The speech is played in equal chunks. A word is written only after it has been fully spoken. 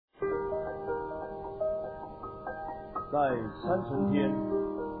在三层天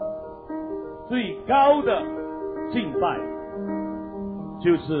最高的敬拜，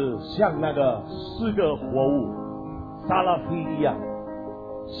就是像那个四个活物撒拉菲一样，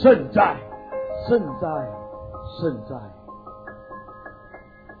圣在，圣在，圣在。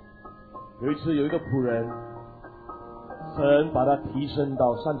有一次有一个仆人，神把他提升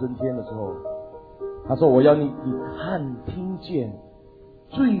到三层天的时候，他说我要你看听见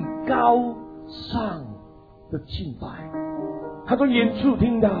最高上的敬拜。他从远处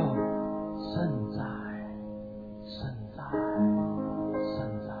听到圣在，圣在，圣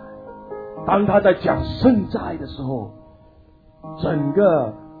在。当他在讲圣在的时候，整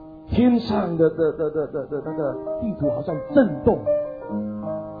个天上的那个地图好像震动，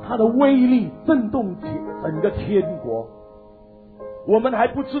它的威力震动整个天国。我们还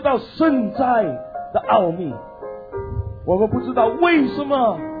不知道圣在的奥秘，我们不知道为什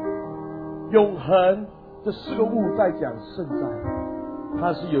么永恒这四个物在讲圣在，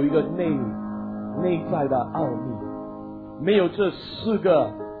它是有一个内在的奥秘。没有这四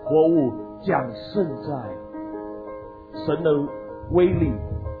个活物讲圣在，神的威力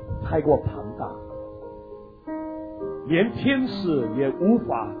太过庞大，连天使也无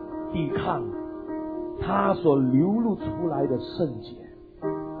法抵抗他所流露出来的圣洁。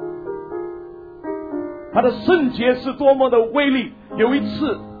他的圣洁是多么的威力。有一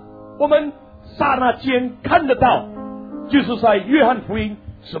次我们刹那间看得到，就是在约翰福音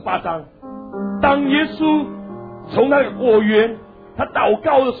18章，当耶稣从那个果园他祷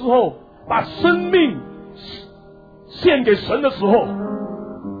告的时候，把生命献给神的时候，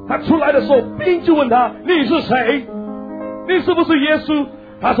他出来的时候，兵就问他，你是谁？你是不是耶稣？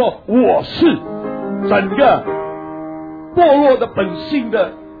他说我是。整个堕落的本性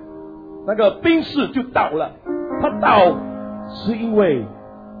的那个兵士就倒了。他倒是因为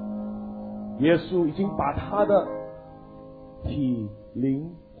耶稣已经把他的体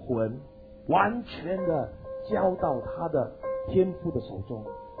灵魂完全的交到他的天父的手中，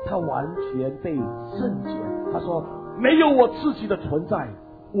他完全被圣洁。他说没有我自己的存在，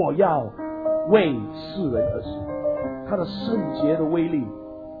我要为世人而死。他的圣洁的威力，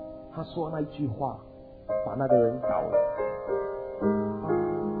他说那一句话把那个人倒了。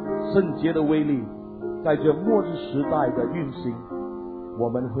圣洁的威力在这末日时代的运行，我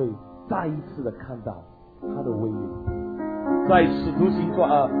们会再一次的看到他的威力。在使徒行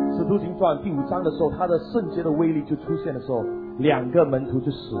传第5章的时候，他的圣洁的威力就出现的时候，2个门徒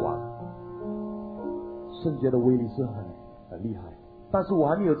就死亡。圣洁的威力是很厉害。但是我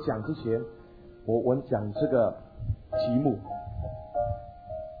还没有讲之前，我讲这个题目，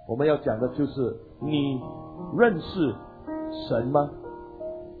我们要讲的就是你认识神吗？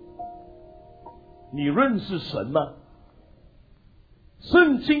你认识神吗？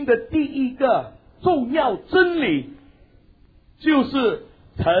圣经的第一个重要真理就是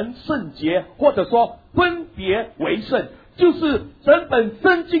成圣洁，或者说分别为圣，就是整本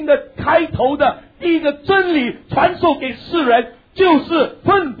圣经的开头的第一个真理传授给世人，就是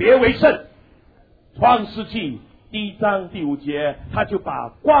分别为圣。创世纪第1章第5节，他就把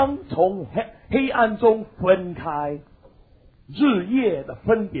光从黑暗中分开，日夜的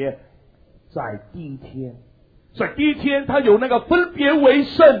分别在第一天。所以第一天他有那个分别为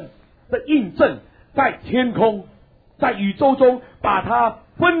圣的印证，在天空在宇宙中把它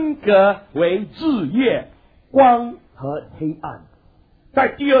分隔为日夜，光和黑暗。在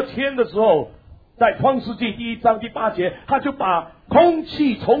第二天的时候，在创世纪第1章第8节，他就把空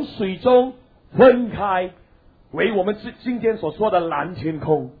气从水中分开为我们今天所说的蓝天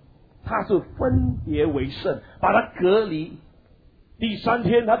空，它是分别为圣，把它隔离。第3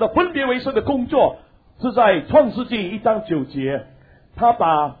天他的分别为圣的工作是在创世纪1章9节，他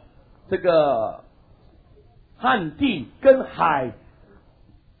把这个旱地跟海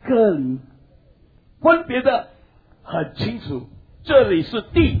隔离，分别的很清楚，这里是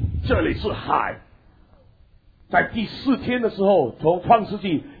地，这里是海。在第4天的时候，从创世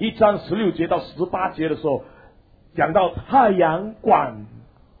纪1章16节到18节的时候，讲到太阳管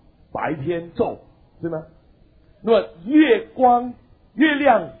白天昼，对吗？那么月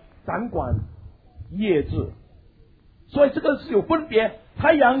亮掌管夜至，所以这个是有分别，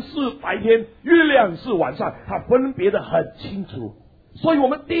太阳是白天，月亮是晚上，它分别的很清楚。所以我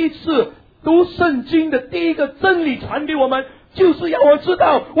们第一次读圣经的第一个真理传给我们，就是要我们知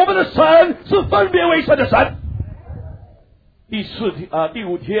道我们的神是分别为圣的神。第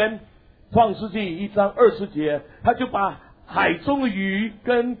5天创世纪1章20节，他就把海中的鱼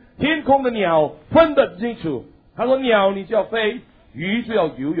跟天空的鸟分得很清楚。他说鸟你就要飞，鱼就要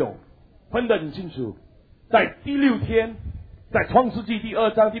游泳，分得很清楚。在第6天，在创世纪第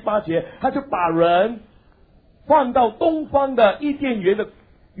2章第8节，他就把人放到东方的伊甸园的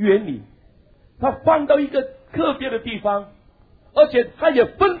园里，他放到一个特别的地方，而且他也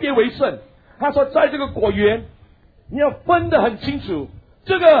分别为圣。他说在这个果园你要分得很清楚，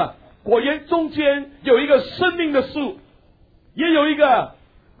这个果园中间有一个生命的树，也有一个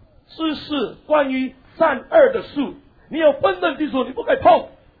知识关于善恶的树，你要分得清楚，你不可以碰，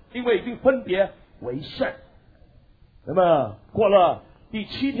因为已经分别为圣。那么过了第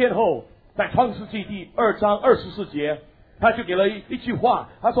7天后，在创世纪第2章24节，他就给了一句话，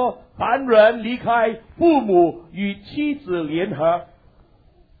他说凡人离开父母与妻子联合，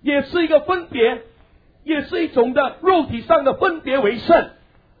也是一个分别，也是一种的肉体上的分别为圣。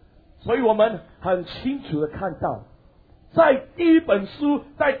所以我们很清楚的看到，在第一本书，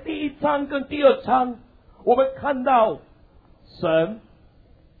在第1章跟第2章，我们看到神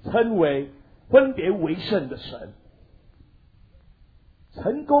称为分别为圣的神。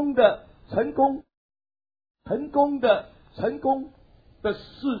成功的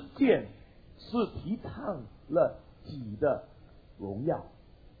事件是提倡了己的荣耀。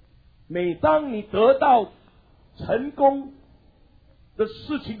每当你得到成功的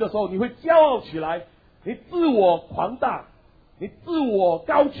事情的时候，你会骄傲起来，你自我狂大，你自我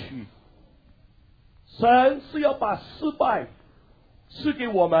高举。神是要把失败赐给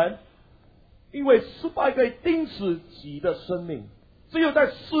我们，因为失败可以钉死己的生命。只有在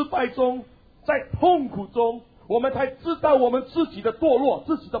失败中，在痛苦中，我们才知道我们自己的堕落，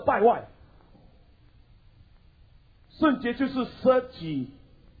自己的败坏。圣洁就是舍己，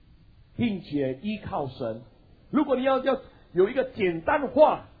并且依靠神。如果你要有一个简单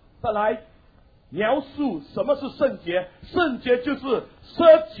化的来描述什么是圣洁，圣洁就是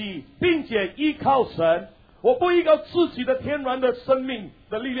舍己并且依靠神。我不依靠自己的天然的生命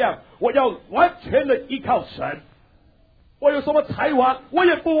的力量，我要完全的依靠神。我有什么才华，我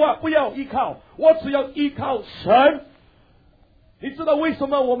也不要依靠，我只要依靠神。你知道为什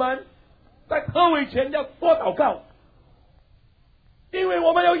么我们在特会前要多祷告？因为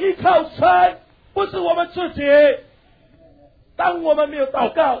我们要依靠神，不是我们自己。当我们没有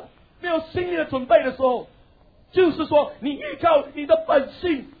祷告，没有心理的准备的时候，就是说你依靠你的本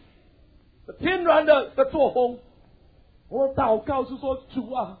性天然的作风。我祷告是说，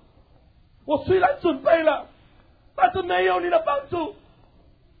主啊，我虽然准备了，但是没有你的帮助，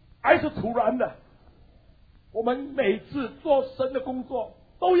还是突然的。我们每次做神的工作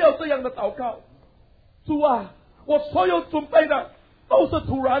都要这样的祷告，主啊，我所有准备的都是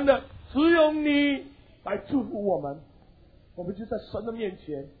突然的，只有你来祝福我们。我们就在神的面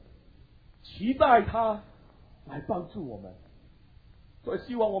前期待他来帮助我们。所以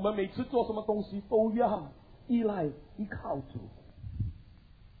希望我们每次做什么东西都要依靠主。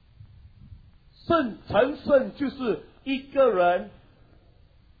成圣就是一个人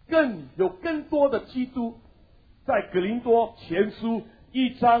更多的基督。在哥林多前书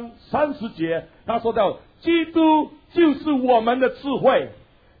1章30节，他说到基督就是我们的智慧，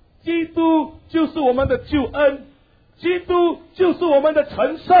基督就是我们的救恩，基督就是我们的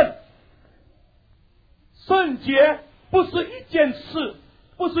成圣。圣洁不是一件事，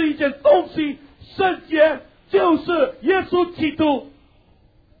不是一件东西，圣洁就是耶稣基督。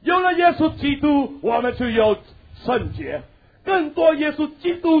有了耶稣基督，我们就有圣洁。更多耶稣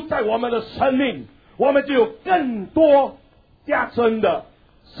基督在我们的生命，我们就有更多加增的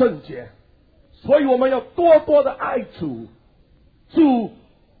圣洁。所以我们要多多的爱主，主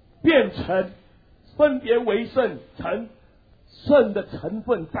变成分别为圣，圣的成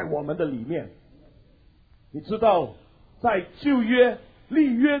分在我们的里面。你知道在旧约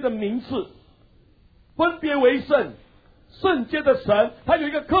立约的名字，分别为圣圣洁的神，他有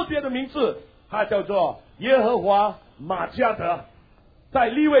一个特别的名字，他叫做耶和华玛加德。在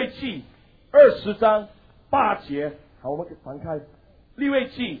利未记20章8节，好，我们翻开利未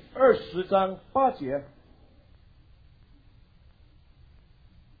记20章8节。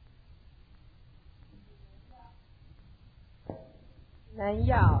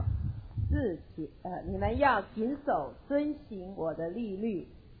你们要谨守遵行我的律例，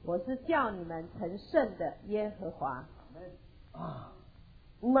我是叫你们成圣的耶和华。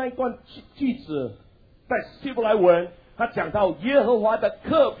那一段句子在希伯来文，他讲到耶和华的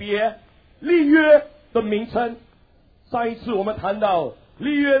特别立约的名称。上一次我们谈到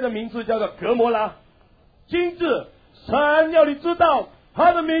立约的名字叫做格摩拉，今日神要你知道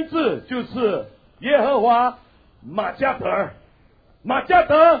他的名字就是耶和华玛加德。玛加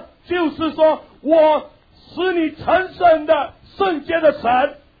德就是说我使你成圣的圣洁的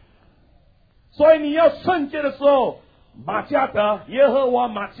神。所以你要圣洁的时候，玛加德耶和华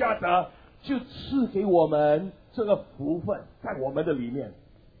玛加德就赐给我们这个福分在我们的里面。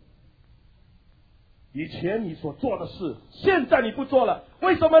以前你所做的事，现在你不做了，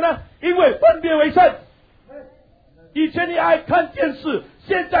为什么呢？因为分别为圣。以前你爱看电视，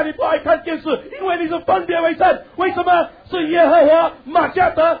现在你不爱看电视，因为你是分别为圣。为什么？是耶和华马加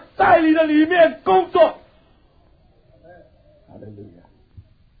德在你的里面工作。哈利路亚。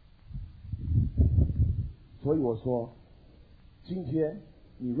所以我说，今天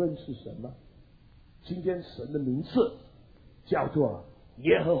你认识神吗？今天神的名字叫做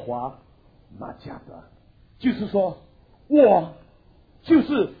耶和华马加德，就是说我就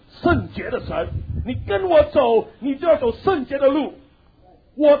是圣洁的神，你跟我走，你就要走圣洁的路。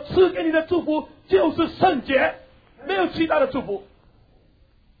我赐给你的祝福就是圣洁，没有其他的祝福。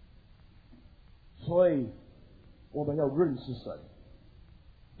所以我们要认识神，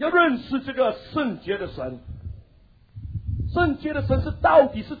要认识这个圣洁的神。圣洁的神是到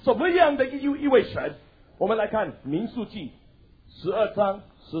底是怎么样的一位神？我们来看民数记12章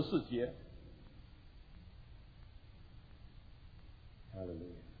14节。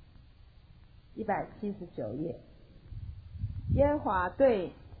179页。耶和华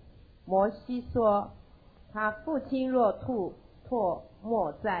对摩西说：他父亲若吐唾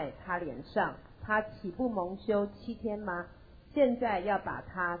沫在他脸上，他岂不蒙羞7天吗？现在要把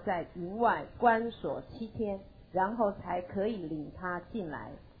他在营外关锁7天，然后才可以领他进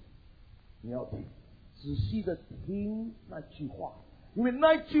来。你要听，仔细的听那句话，因为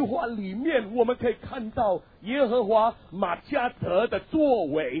那句话里面我们可以看到耶和华马加德的作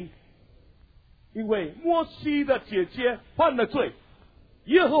为。因为摩西的姐姐犯了罪，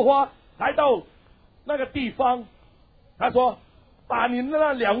耶和华来到那个地方，他说：把你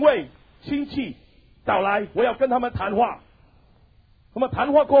那2位亲戚找来，我要跟他们谈话。那么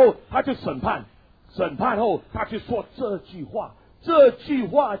谈话过后，他就审判，审判后他就说这句话，这句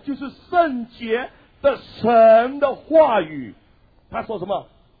话就是圣洁的神的话语。他说什么？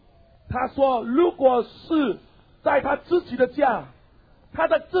他说如果是在他自己的家，他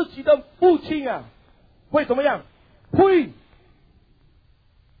的自己的父亲啊，会怎么样？会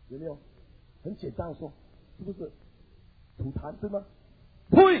有没有？很简单的说，是不是吐痰对吗？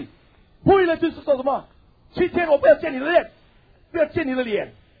会了就是说什么？7天我不要见你的脸，不要见你的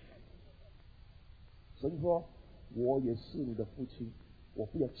脸。神说，我也是你的父亲，我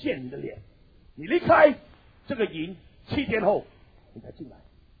不要见你的脸，你离开这个营，7天后你才进来。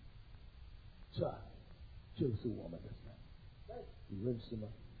这就是我们的神，你认识吗？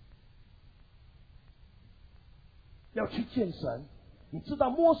要去见神，你知道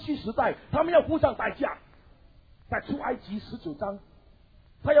摩西时代他们要付上代价，在出埃及19章，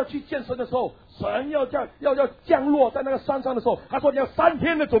他要去见神的时候，神要降落在那个山上的时候，他说你要3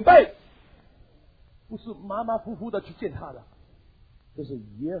天的准备，不是马马虎虎的去见他的。这是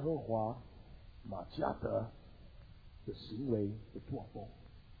耶和华马加德的行为的作风。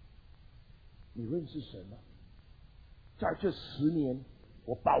你认识神吗？在这10年，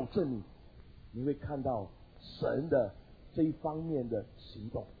我保证你，你会看到神的这一方面的行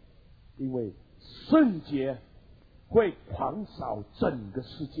动，因为圣洁会狂扫整个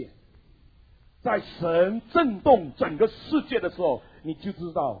世界。在神震动整个世界的时候，你就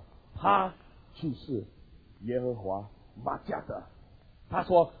知道他就是耶和华马加德。他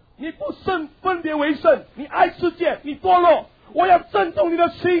说你不分别为圣，你爱世界，你堕落，我要震动你的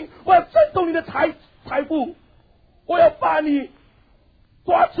心，我要震动你的财富，我要把你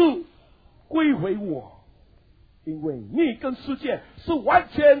抓住归回我，因为你跟世界是完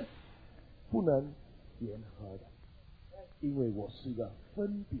全不能联合的，因为我是一个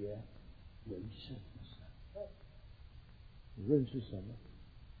分别为圣的神。你认识神吗？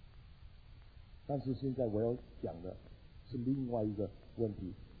但是现在我要讲的是另外一个问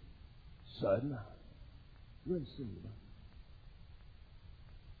题，神啊，认识你吗？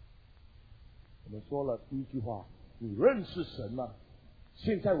我们说了第一句话，你认识神吗？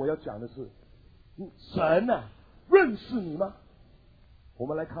现在我要讲的是，神啊，认识你吗？我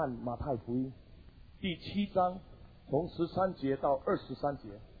们来看马太福音第7章，从13节到23节。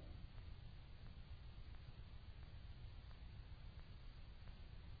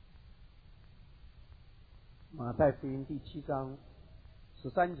马太福音第7章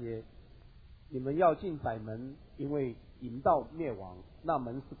13节，你们要进窄门，因为引到灭亡，那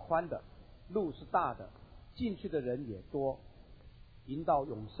门是宽的，路是大的，进去的人也多；引到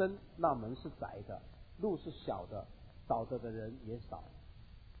永生，那门是窄的，路是小的，找着的人也少。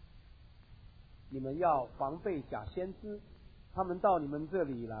你们要防备假先知，他们到你们这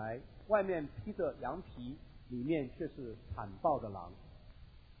里来，外面披着羊皮，里面却是残暴的狼。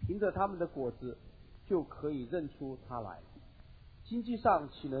凭着他们的果子就可以认出他来。经济上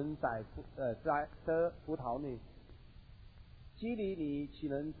岂能得葡萄呢？基里里岂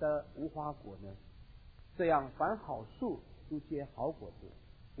能得无花果呢？这样凡好树都结好果子，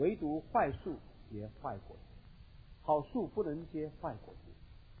唯独坏树结坏果子。好树不能结坏果子，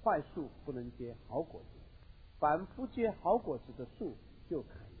坏树不能结好果子。凡不结好果子的树就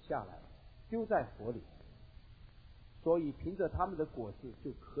砍下来，丢在火里。所以凭着他们的果子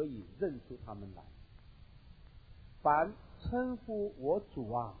就可以认出他们来。凡称呼我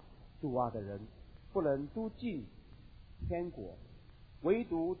主啊主啊的人，不能都进天国，唯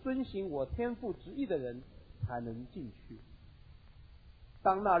独遵行我天父旨意的人才能进去。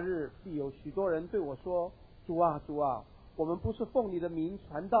当那日，必有许多人对我说：主啊主啊，我们不是奉你的名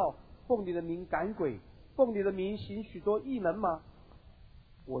传道，奉你的名赶鬼，奉你的名行许多异能吗？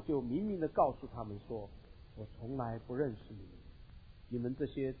我就明明地告诉他们说：我从来不认识你们，你们这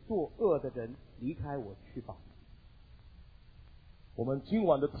些作恶的人，离开我去吧。我们今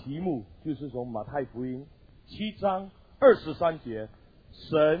晚的题目就是从马太福音7章23节，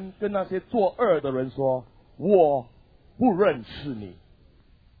神跟那些作恶的人说：我不认识你。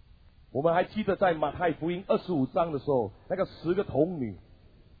我们还记得在马太福音25章的时候，那个10个童女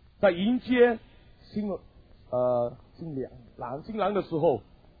在迎接新郎的时候，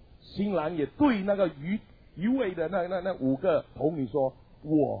新郎也对那个愚昧的那5个童女说：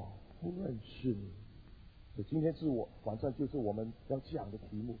我不认识你。所以今天晚上就是我们要讲的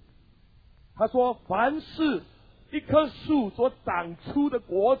题目。他说：凡是一棵树所长出的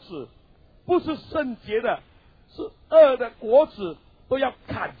果子，不是圣洁的，是恶的果子，都要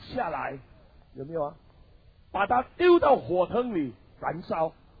砍下来。有没有啊？把它丢到火坑里燃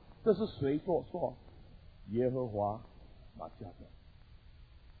烧。这是谁所说？耶和华马加的。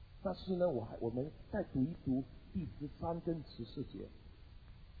但是呢，我们再读一读第13跟14节。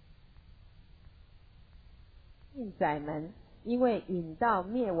进窄门，因为引到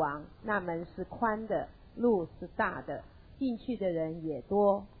灭亡，那门是宽的，路是大的，进去的人也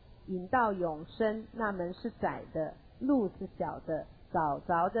多；引到永生，那门是窄的，路是小的，找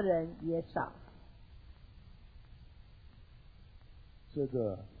着的人也少。这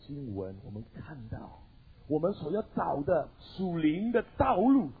个经文我们看到，我们所要找的属灵的道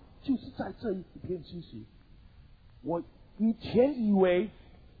路，就是在这一篇信息。我以前以为，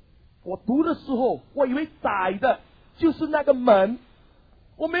我读的时候，我以为窄的就是那个门，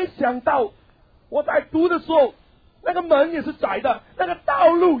我没想到我在读的时候，那个门也是窄的，那个道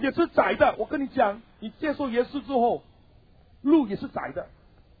路也是窄的。我跟你讲，你接受耶稣之后，路也是窄的。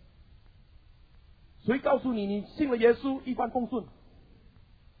谁告诉你你信了耶稣一帆风顺？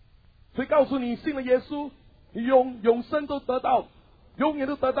谁告诉你信了耶稣，你永生都得到，永远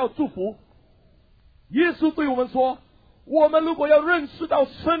都得到祝福？耶稣对我们说，我们如果要认识到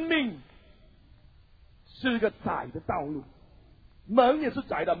生命是一个窄的道路，门也是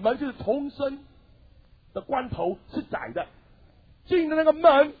窄的，门就是重生的关头是窄的，进的那个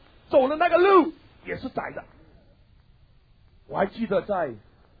门走的那个路也是窄的。我还记得在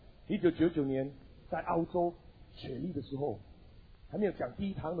1999年在澳洲雪莉的时候，还没有讲第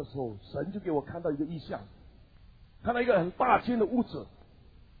一堂的时候，神就给我看到一个异象，看到一个很大间的屋子，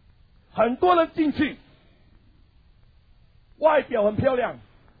很多人进去，外表很漂亮。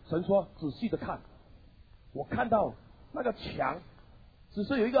神说仔细的看，我看到那个墙只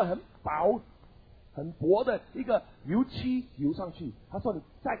是有一个很薄很薄的一个油漆油上去。他说你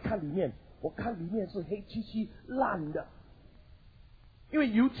再看里面，我看里面是黑漆漆烂的，因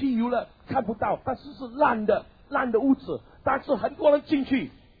为油漆油了看不到，但是是烂的屋子。但是很多人进去，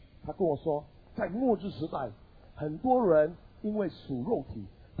他跟我说，在末日时代，很多人因为属肉体，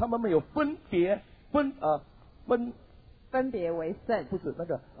他们没有分别为圣，不是那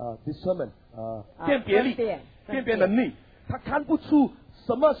个discernment 辨别力，辨别能力，他看不出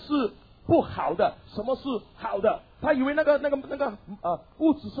什么是不好的，什么是好的。他以为那个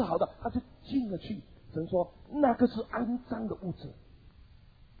屋子是好的，他就进了去。神说那个是肮脏的屋子，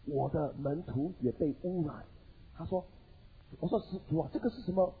我的门徒也被污染。他说，我说主啊，这个是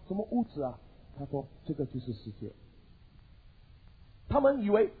什么屋子啊？他说这个就是世界。他们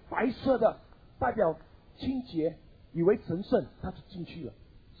以为白色的代表清洁，以为神圣，他就进去了，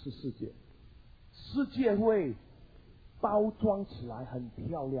是世界。世界会包装起来很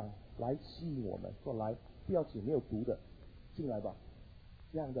漂亮，来吸引我们，说来不要紧，没有毒的，进来吧。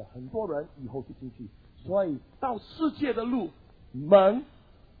这样的很多人以后就进去，所以到世界的路门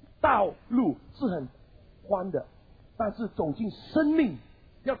道路是很宽的，但是走进生命，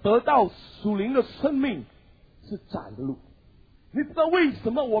要得到属灵的生命是窄的路。你知道为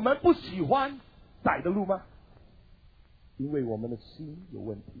什么我们不喜欢窄的路吗？因为我们的心有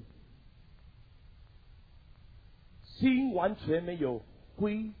问题，心完全没有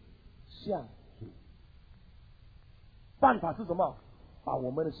归向主。办法是什么？把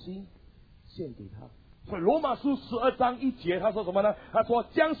我们的心献给他，所以罗马书12章1节他说什么呢？他说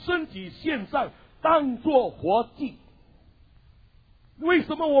将身体献上，当作活祭。为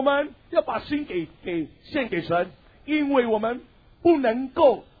什么我们要把心给献给神？因为我们不能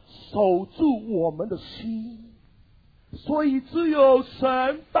够守住我们的心，所以只有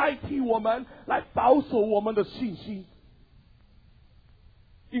神代替我们来保守我们的信心。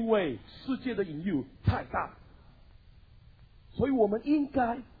因为世界的引诱太大，所以我们应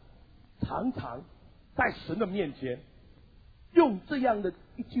该常常在神的面前用这样的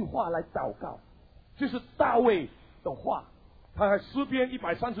一句话来祷告，就是大卫的话。他在诗篇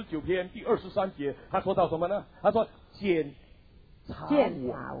139篇第23节，他说到什么呢？他说检查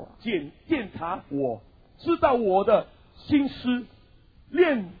我，知道我的心思，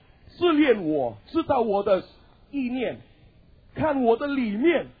试炼我，知道我的意念，看我的里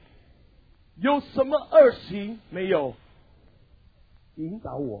面有什么恶行没有，引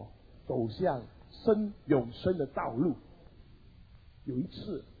导我走向永生的道路。有一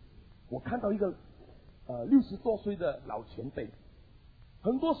次我看到一个60多岁的老前辈，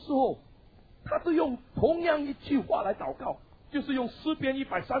很多时候他都用同样一句话来祷告，就是用诗篇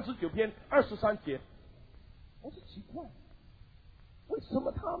139篇23节。我是奇怪，为什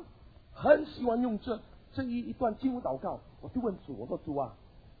么他很喜欢用这一段经文祷告？我就问主，我说主啊，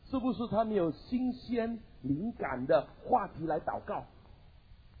是不是他没有新鲜灵感的话题来祷告？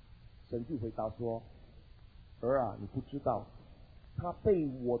神就回答说，儿啊，你不知道，他被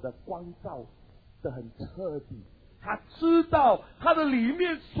我的光照的很彻底，他知道他的里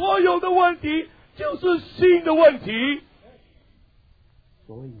面所有的问题就是心的问题。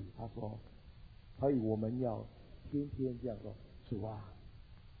所以他说，所以我们要天天这样说，主啊，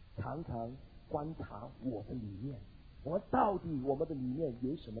常常观察我的里面，我们到底我们的里面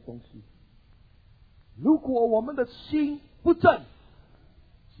有什么东西。如果我们的心不正，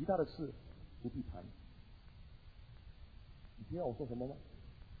其他的事不必谈。你听到我说什么吗？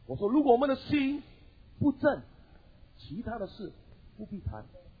我说如果我们的心不正，其他的事不必谈。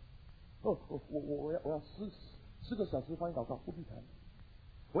我要4个小时翻译祷告，不必谈。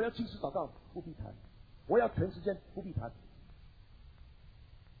我要禁食祷告，不必谈。我要全时间，不必谈。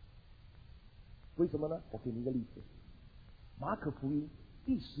为什么呢？我给你一个例子，马可福音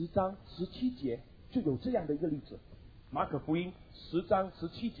第10章17节就有这样的一个例子。马可福音10章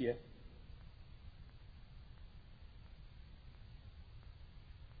17节，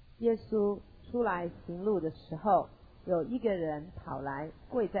耶稣出来行路的时候，有一个人跑来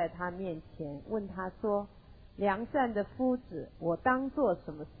跪在他面前，问他说，良善的夫子，我当做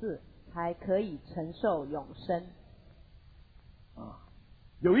什么事才可以承受永生？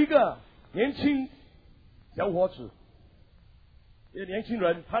有一个年轻小伙子，一个年轻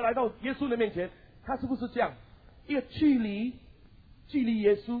人，他来到耶稣的面前，他是不是这样？一个距离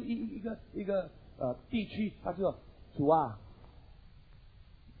耶稣一个地区，他说，主啊，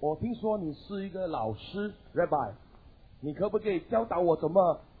我听说你是一个老师 Rabbi， 你可不可以教导我怎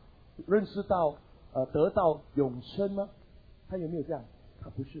么认识到得到永生呢？他有没有这样？他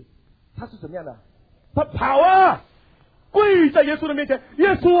不是，他是怎么样的？他跑啊，跪在耶稣的面前，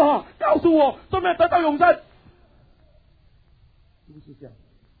耶稣啊，告诉我怎么样得到永生？是不是这样？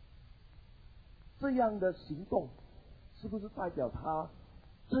这样的行动是不是代表他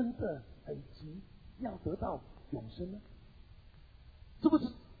真的很急要得到永生呢？是不是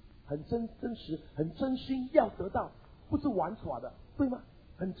很真实很真心要得到，不是玩耍的，对吗？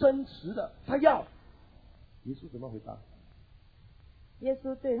很真实的他要。耶稣怎么回答？耶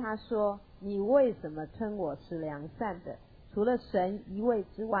稣对他说，你为什么称我是良善的？除了神一位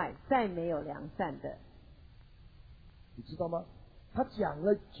之外，再没有良善的。你知道吗？他讲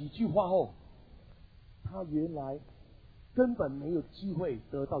了几句话后，他原来根本没有机会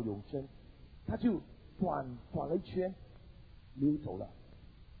得到永生，他就转了一圈溜走了。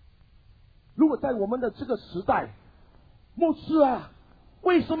如果在我们的这个时代，牧师啊，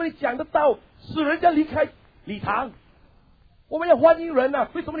为什么你讲得到使人家离开礼堂？我们要欢迎人啊，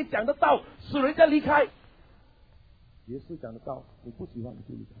为什么你讲得到使人家离开？耶稣讲得到，你不喜欢你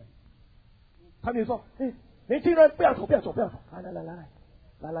就离开。他们说，年轻人不要走，来，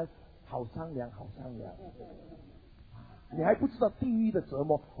好商量。你还不知道地狱的折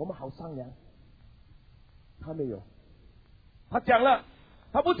磨，我们好商量。他没有，他讲了，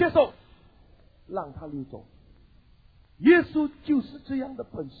他不接受，让他溜走。耶稣就是这样的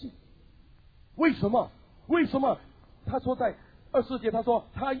本性。为什么？他说在24节，他说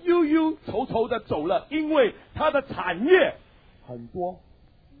他忧忧愁愁的走了，因为他的产业很多。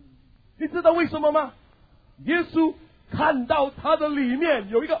你知道为什么吗？耶稣看到他的里面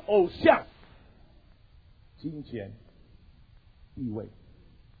有一个偶像，金钱、地位、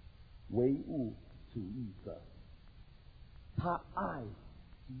唯物主义者，他爱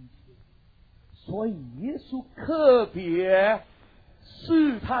金钱，所以耶稣特别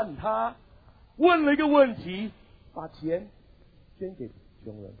试探他，问了一个问题：把钱捐给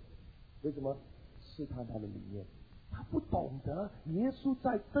穷人。为什么试探他的理念？他不懂得耶稣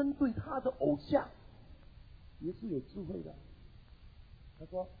在针对他的偶像。耶稣有智慧的，他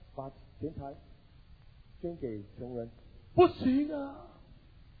说把钱财捐给穷人，不行啊！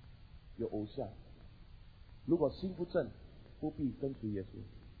有偶像，如果心不正，不必跟随耶稣。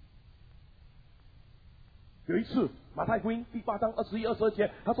有一次，马太福音第8章21、22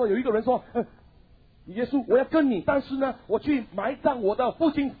节，他说有一个人说：耶稣，我要跟你，但是呢，我去埋葬我的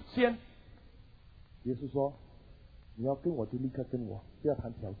父亲先。耶稣说：你要跟我就立刻跟我，不要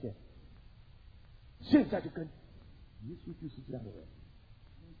谈条件，现在就跟。耶稣就是这样的人，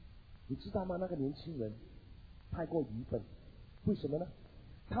你知道吗？那个年轻人太过愚笨，为什么呢？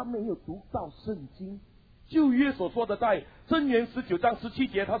他没有读到圣经。旧约所说的，在箴言19章17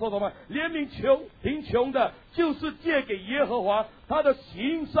节，他说什么？怜悯贫穷的，就是借给耶和华，他的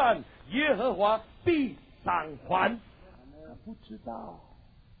行善，耶和华必赏还。他不知道，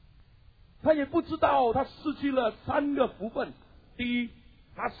他也不知道，他失去了3个福分。第一，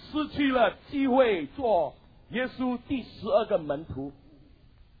他失去了机会做耶稣第12个门徒，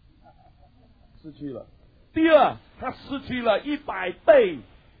失去了。第二，他失去了100倍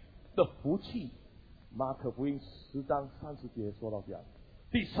的福气。马可福音10章30节说到这样。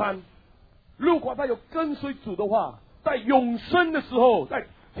第三，如果他有跟随主的话，在永生的时候，在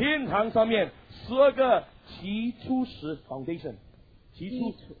天堂上面12个起初石 foundation 基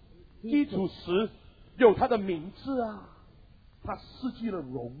础石有他的名字啊，他失去了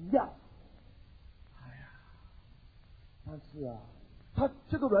荣耀。但是啊，他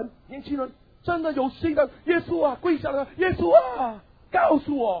这个人年轻人真的有心的，耶稣啊，跪下了，耶稣啊，告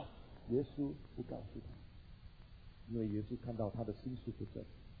诉我。耶稣不告诉他，因为耶稣看到他的心术不正。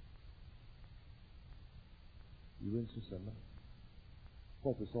你认识神吗？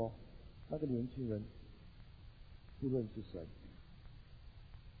或者说那个年轻人不认识神。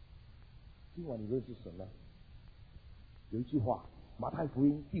今晚你认识神吗？有一句话，马太福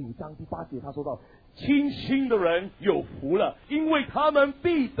音第5章第8节，他说到：清心的人有福了，因为他们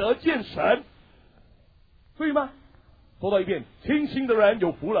必得见神。对吗？说到一遍，清心的人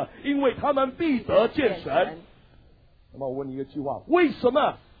有福了，因为他们必得见神。那么我问你一句话：为什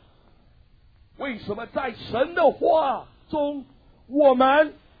么在神的话中，我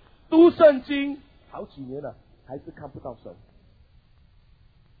们读圣经好几年了，还是看不到神？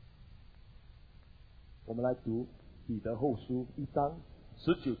我们来读彼得后书1章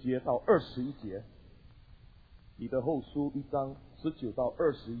19节到21节。彼得后书1章19到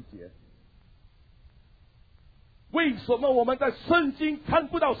21节。为什么我们在圣经看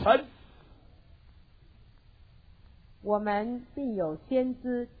不到神？我们并有先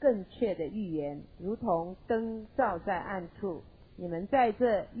知更确的预言，如同灯照在暗处。你们在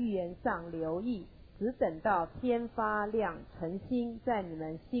这预言上留意，只等到天发亮，诚心在你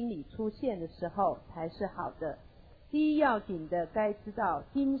们心里出现的时候，才是好的。第一要紧的，该知道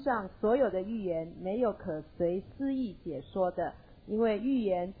经上所有的预言没有可随私意解说的，因为预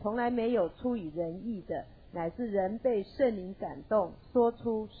言从来没有出于人意的，乃是人被圣灵感动，说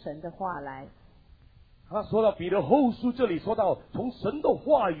出神的话来。他说到彼得后书这里说到，从神的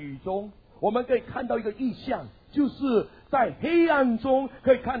话语中，我们可以看到一个意象，就是在黑暗中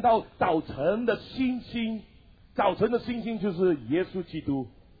可以看到早晨的星星。早晨的星星就是耶稣基督。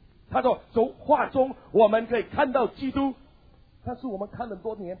他说从话中我们可以看到基督，但是我们看了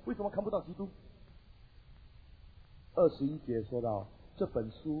多年，为什么看不到基督？21节说到这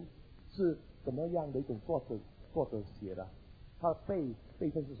本书是怎么样的一种作者写的？他的备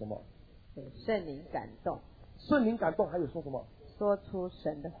份是什么？圣灵感动。圣灵感动还有说什么？说出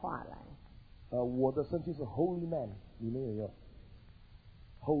神的话来。我的圣经是 Holy Man， 你们有没有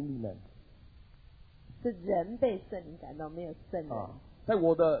Holy Man？ 是人被圣灵感动，没有圣人。在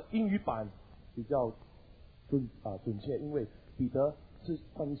我的英语版比较准确，因为彼得是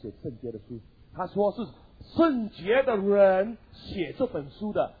关于写圣洁的书，他说是圣洁的人写这本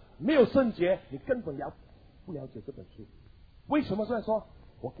书的，没有圣洁，你根本不了解这本书。为什么这样说？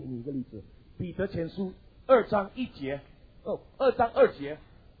我给你一个例子，彼得前书2章1节，2章2节，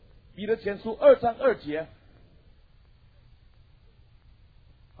彼得前书2章2节。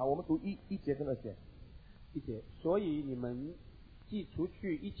好，我们读一节跟2节。1节，所以你们既除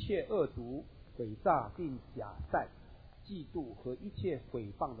去一切恶毒、诡诈并假善、嫉妒和一切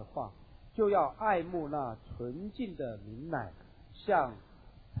毁谤的话，就要爱慕那纯净的明奶，像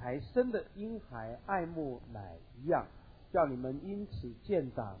才生的婴孩爱慕奶一样，叫你们因此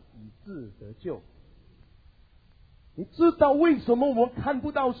渐长，以致得救。你知道为什么我们看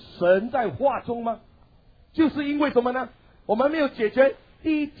不到神在话中吗？就是因为什么呢？我们没有解决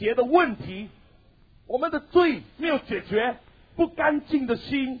第一节的问题，我们的罪没有解决，不干净的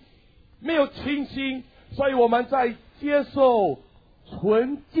心没有清心，所以我们在接受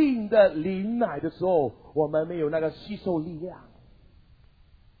纯净的灵奶的时候，我们没有那个吸收力量。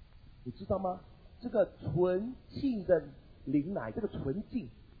你知道吗？这个纯净的灵奶，这个纯净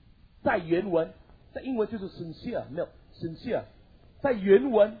在原文，在英文就是 sincere， 没有 sincere， 在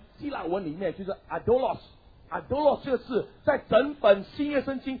原文希腊文里面就是 adolos 这个字在整本新约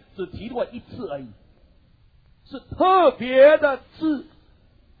圣经只提过一次而已，是特别的字，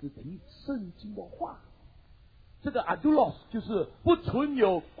只提圣经的话。这个 adolos 就是不存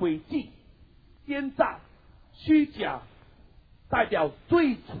有诡计、奸诈、虚假，代表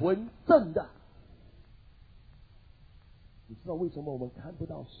最纯正的。你知道为什么我们看不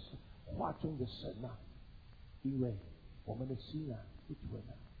到话中的神啊？因为我们的心啊不纯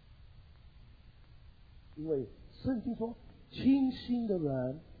啊。因为圣经说，清心的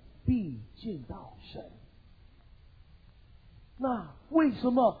人必见到神。那为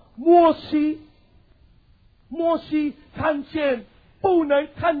什么摩西看见不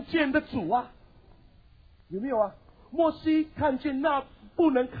能看见的主啊？有没有啊？摩西看见那不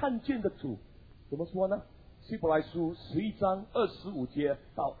能看见的主，怎么说呢？希伯来书11章25节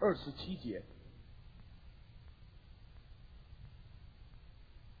到27节。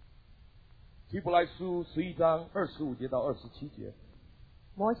希伯来书11章25节到27节。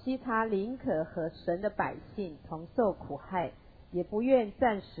摩西他宁可和神的百姓同受苦害，也不愿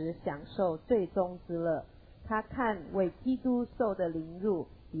暂时享受最终之乐。他看为基督受的凌辱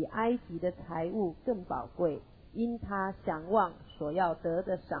比埃及的财物更宝贵，因他想望所要得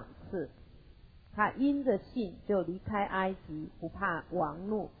的赏赐。他因着信就离开埃及，不怕王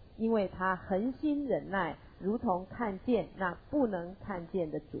怒，因为他恒心忍耐，如同看见那不能看见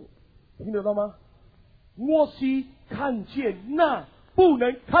的主。听得到吗？摩西看见那不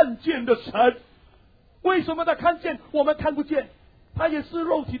能看见的神，为什么他看见我们看不见？他也是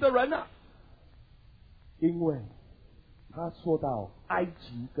肉体的人啊。因为他说到埃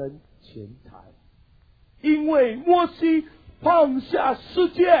及跟钱财，因为摩西放下世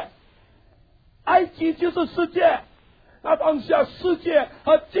界，埃及就是世界，他放下世界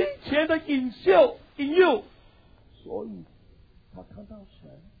和金钱的引诱，所以他看到神。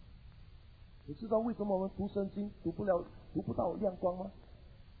你知道为什么我们读圣经读不到亮光吗？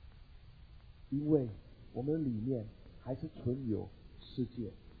因为我们里面还是存有世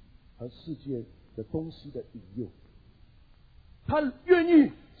界和世界的东西的引诱。他愿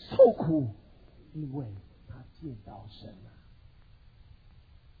意受苦，因为他见到神啊。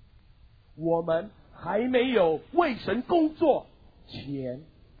我们还没有为神工作前，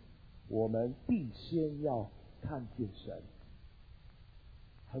我们必先要看见神。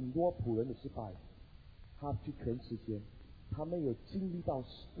很多仆人的失败，他去全时间，他没有经历到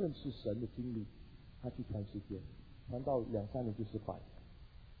认识神的经历，他去传时间，传到2-3年就失败。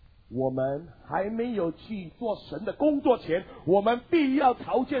我们还没有去做神的工作前，我们必要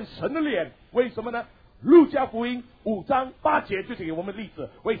朝见神的脸。为什么呢？路加福音5章8节就是给我们例子。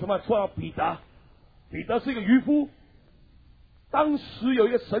为什么说到彼得？彼得是一个渔夫，当时有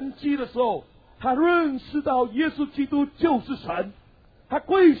一个神迹的时候，他认识到耶稣基督就是神，他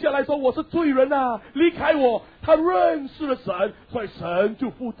跪下来说：“我是罪人啊，离开我。”他认识了神，所以神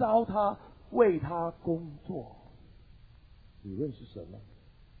就呼召他为他工作。你认识神吗？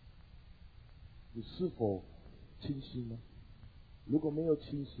你是否清晰呢？如果没有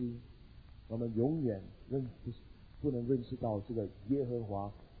清晰，我们永远不能认识到这个耶和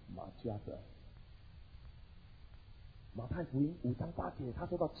华马加的。马太福音5章8节，他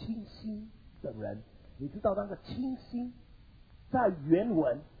说到清心的人，你知道那个清心在原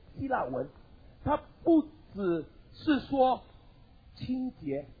文希腊文，它不只是说清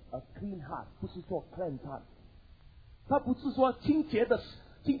洁clean heart， 不是说 clean heart， 它不是说清洁的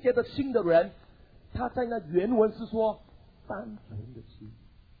心的人，他在那原文是说单纯的心。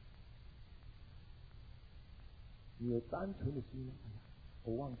你有单纯的心吗？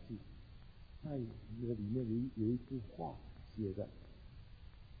我忘记在那个里面有一句话写的，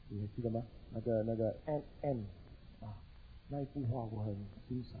你还记得吗？那个 N 啊，那一幅画我很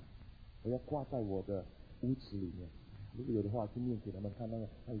欣赏，我要挂在我的屋子里面。如果有的话，就念给他们看那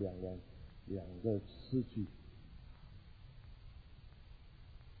两个诗句。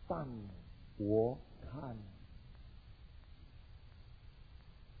但我看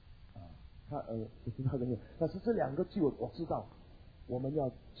不知道这个，但是这2个句我知道，我们要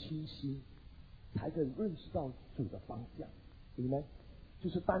清晰，才可以认识到主的方向，对吗？就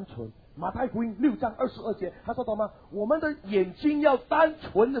是单纯。马太福音6章22节，他说到吗？我们的眼睛要单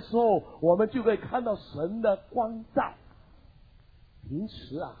纯的时候，我们就可以看到神的光照。平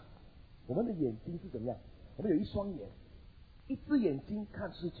时啊，我们的眼睛是怎么样？我们有一双眼，一只眼睛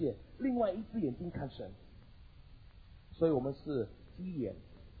看世界，另外一只眼睛看神，所以我们是鸡眼。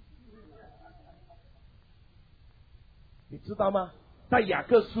你知道吗？在雅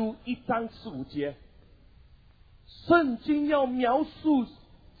各书1章4、5节，圣经要描述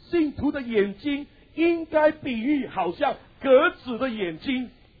信徒的眼睛，应该比喻好像鸽子的眼睛，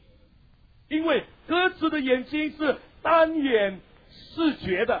因为鸽子的眼睛是单眼视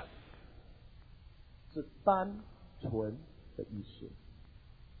觉的，是单纯的意思。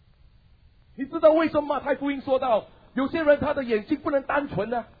你知道为什么马太福音说到有些人他的眼睛不能单纯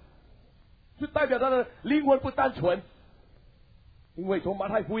呢？就代表他的灵魂不单纯。因为从马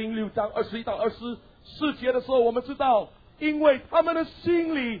太福音6章21到24节的时候，我们知道，因为他们的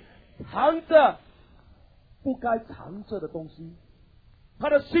心里藏着不该藏着的东西，他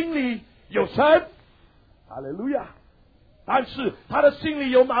的心里有神，哈利路亚，但是他的心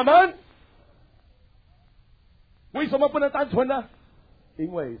里有马门。为什么不能单纯呢？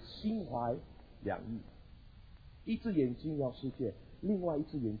因为心怀两意，一只眼睛要世界，另外一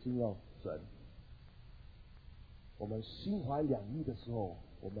只眼睛要神。我们心怀两意的时候，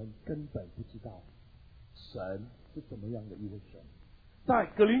我们根本不知道神是怎么样的一位神。在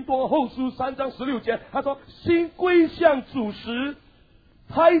哥林多后书3章16节，他说：心归向主时，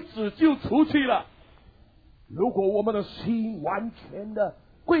拍子就除去了。如果我们的心完全的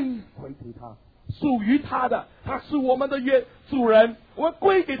归回给他，属于他的，他是我们的主人，我们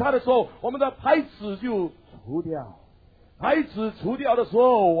归给他的时候，我们的拍子就除掉。拍子除掉的时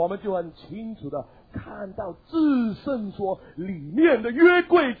候，我们就很清楚的看到至圣所里面的约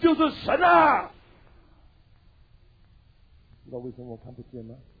柜就是神啊！知道为什么我看不见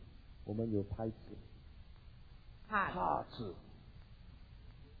吗？我们有拍子，帕子。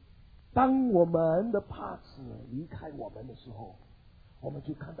当我们的帕子离开我们的时候，我们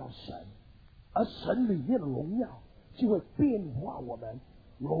就看到神，而神里面的荣耀就会变化我们，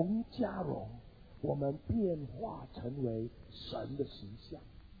荣加荣，我们变化成为神的形象。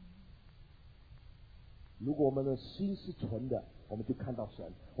如果我们的心是纯的，我们就看到神。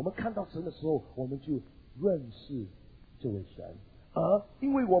我们看到神的时候，我们就认识这位神。而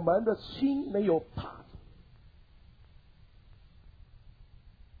因为我们的心没有帕子，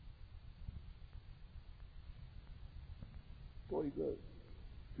做一个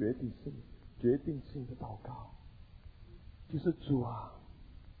决定性的祷告，就是主啊，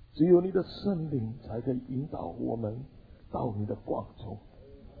只有你的圣灵才可以引导我们到你的光中。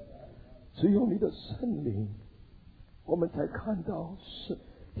只有你的圣灵，我们才看到是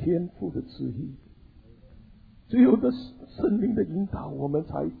天父的旨意。只有的圣灵的引导，我们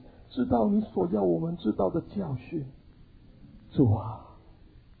才知道你所要我们知道的教训。主啊，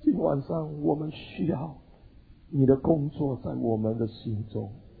今晚上我们需要你的工作在我们的心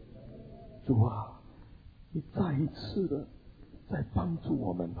中。主啊，你再一次的再帮助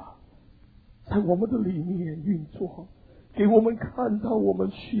我们吧，在我们的里面运作，给我们看到我们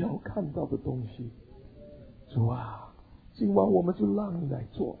需要看到的东西。主啊，今晚我们就让你来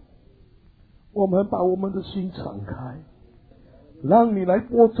做，我们把我们的心敞开，让你来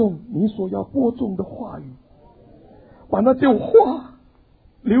播种你所要播种的话语，把那些话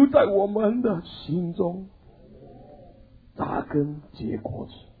留在我们的心中，扎根结果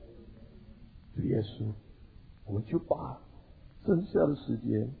子。主耶稣，我们就把剩下的时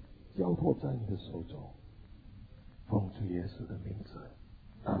间交托在你的手中，奉主耶稣的名字，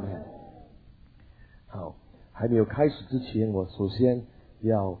阿们。好，还没有开始之前，我首先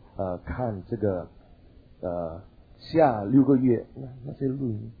要看这个下6个月那些录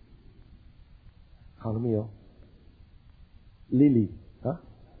音好了没有 ？Lily 啊，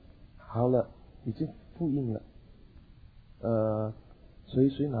好了，已经复印了。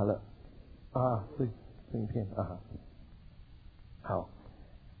谁拿了？啊，对，影片啊。好，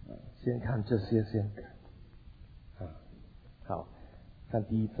先看这些先。好，看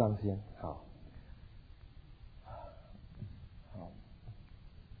第一章先。好，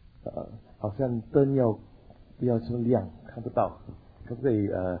好像灯不要这么亮，看不到，可不可以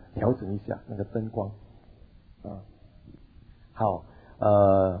调整一下那个灯光？好，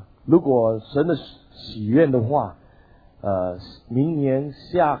如果神的喜愿的话，明年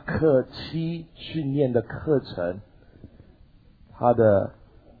下课期训练的课程，他的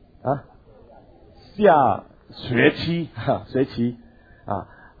下学期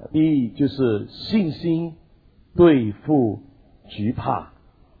第一就是信心对付惧怕，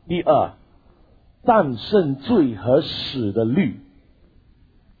第二战胜罪和死的律，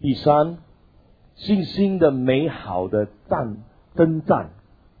第三，信心的美好的征战。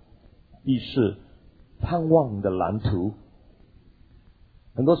第四，盼望的蓝图。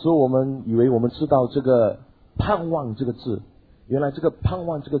很多时候我们以为我们知道这个盼望这个字，原来这个盼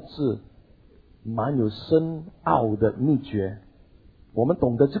望这个字蛮有深奥的秘诀。我们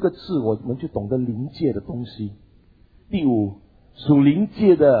懂得这个字，我们就懂得灵界的东西。第五，属灵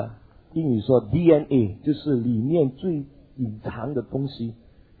界的英语说 DNA， 就是里面最隐藏的东西。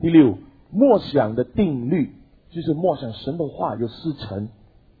第六，默想的定律，就是默想神的话有4层。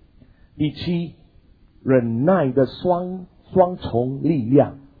第七，忍耐的双重力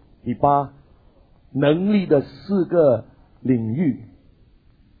量。第八，能力的4个领域。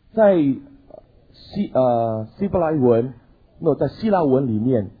在希伯来文，在希腊文里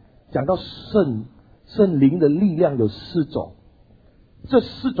面讲到圣灵的力量有4种。这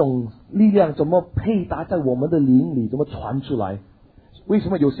4种力量怎么配搭在我们的灵里，怎么传出来？为什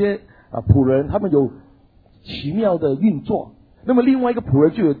么有些仆人他们有奇妙的运作，那么另外一个仆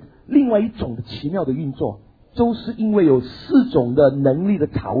人就有另外一种的奇妙的运作，都是因为有4种的能力的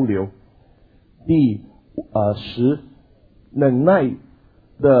潮流。第10，忍耐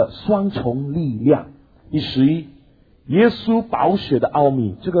的双重力量。第11，耶稣宝血的奥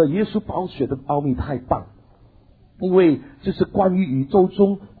秘。这个耶稣宝血的奥秘太棒，因为这是关于宇宙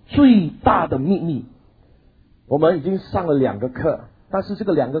中最大的秘密。我们已经上了2个课，但是这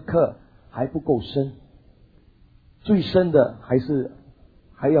个2个课还不够深，最深的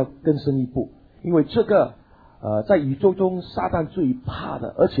还要更深一步。因为这个在宇宙中撒旦最怕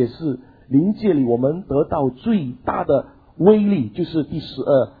的，而且是灵界里我们得到最大的威力，就是第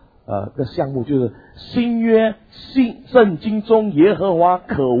12个项目，就是新约圣经中耶和华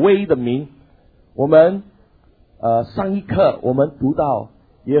可畏的名。我们上一课我们读到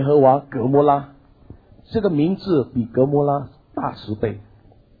耶和华格摩拉，这个名字比格摩拉大10倍，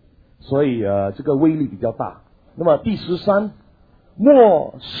所以这个威力比较大。那么第13，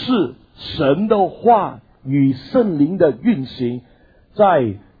漠视神的话与圣灵的运行。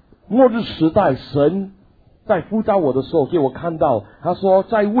在末日时代，神在呼召我的时候给我看到，他说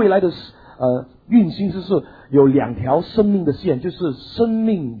在未来的运行就是有2条生命的线，就是生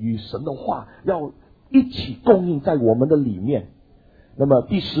命与神的话要一起供应在我们的里面。那么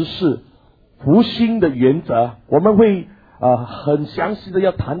第14，福星的原则，我们会很详细的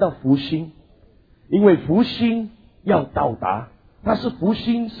要谈到福星，因为福星要到达，但是福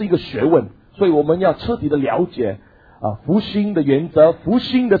星是一个学问，所以我们要彻底的了解福星的原则，福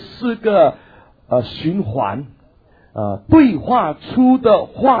星的4个循环，对话出的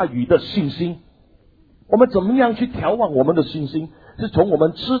话语的信心。我们怎么样去调望我们的信心，是从我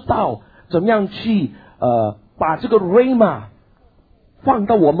们知道怎么样去把这个 Rhema 放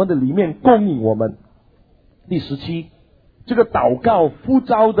到我们的里面供应我们。第17，这个祷告呼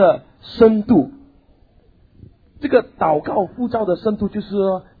召的深度。这个祷告呼召的深度就是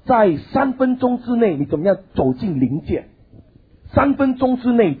说，在3分钟之内你怎么样走进灵界，3分钟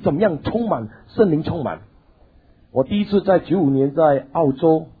之内怎么样充满圣灵充满。我第一次在95年在澳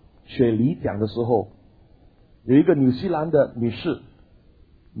洲雪梨讲的时候，有一个纽西兰的女士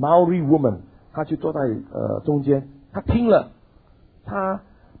Maori woman， 她就坐在中间，她听了，她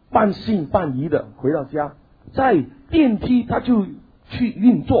半信半疑的回到家，在电梯她就去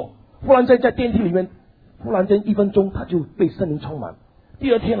运作，忽然在电梯里面，忽然间1分钟她就被圣灵充满。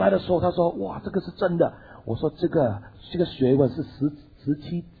第2天来的时候，她说哇，这个是真的。我说这个学问是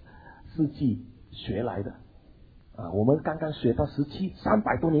17世纪学来的我们刚刚学到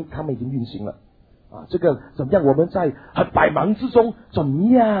300多年他们已经运行了这个怎么样，我们在很百忙之中怎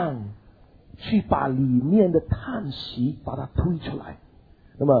么样去把里面的叹息把它推出来。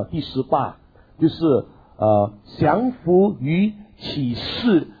那么第18就是降服于启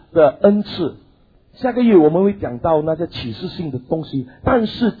示的恩赐。下个月我们会讲到那些启示性的东西，但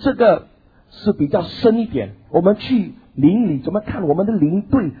是这个是比较深一点，我们去灵里怎么看我们的灵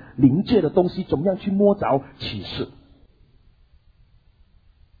对灵界的东西，怎么样去摸着启示。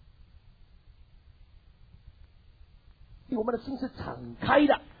我们的心是敞开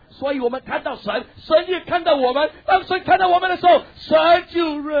的，所以我们看到神，神也看到我们，当神看到我们的时候，神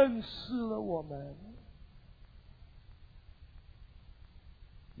就认识了我们。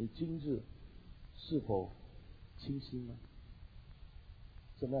你今日是否清心呢？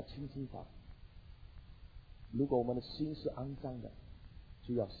什么叫清心法？如果我们的心是肮脏的，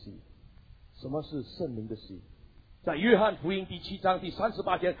就要洗。什么是圣灵的洗？在约翰福音第7章第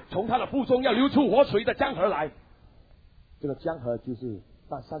38节，从他的腹中要流出活水的江河来。这个江河就是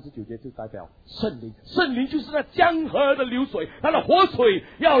那39节就代表圣灵，圣灵就是那江河的流水，他的活水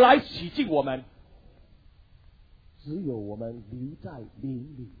要来洗净我们。只有我们留在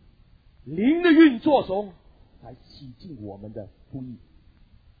灵里，灵的运作中，才洗净我们的不义。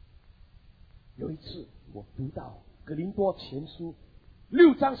有一次，我读到格林多前书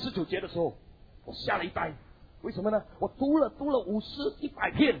6章19节的时候，我吓了一呆。为什么呢？我读了50、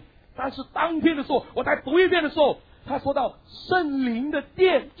100遍，但是当天的时候，我再读一遍的时候，他说到圣灵的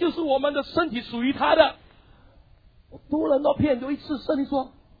殿就是我们的身体属于他的。我读了很多遍，有一次圣灵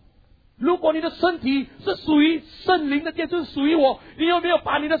说，如果你的身体是属于圣灵的殿，就是属于我，你有没有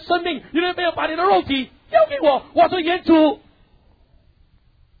把你的生命，你有没有把你的肉体交给我？我说原主。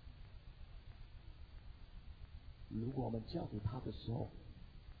如果我们交给他的时候，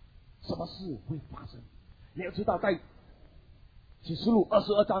什么事会发生？你要知道，在启示录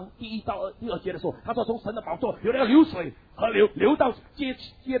22章第1到第2节的时候，他说从神的宝座有那个流水河流流到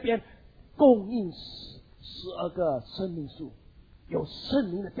街边，供应12个生命树。有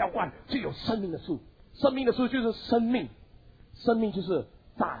圣灵的浇灌，就有生命的树。生命的树就是生命，生命就是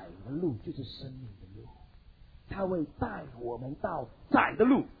窄的路，就是生命的路。他会带我们到窄的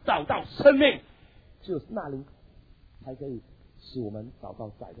路，找到生命，就是那里才可以使我们找到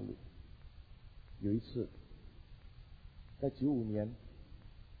窄的路。有一次，在95年，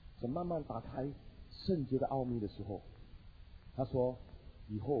神慢慢打开圣洁的奥秘的时候，他说：“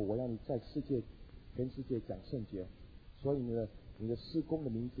以后我要你在全世界讲圣洁，所以呢。”你的事工的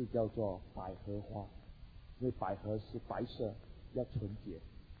名字叫做百合花，因为百合是白色，要纯洁。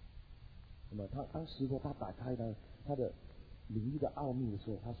那么他当时他打开了他的领域的奥秘的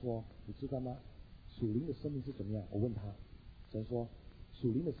时候，他说：“你知道吗？属灵的生命是怎么样？”我问他，神说：“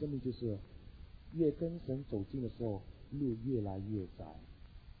属灵的生命就是越跟神走近的时候，路越来越窄。”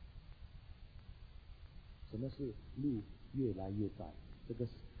什么是路越来越窄？这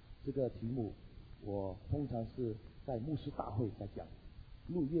个题目，我通常是在牧师大会在讲。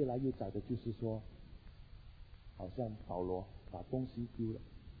路越来越窄的，就是说，好像保罗把东西丢了，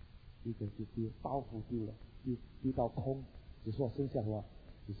一个就丢，包袱丢了，丢到空，只剩下什么？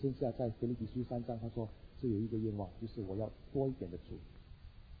只剩下在腓立比书3章，他说这有一个愿望，就是我要多一点的主。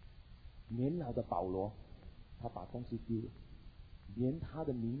年老的保罗，他把东西丢了，连他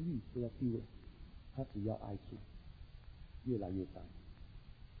的名誉都要丢了，他只要爱主，越来越窄。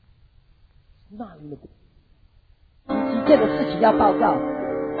那里的这个事情要报告。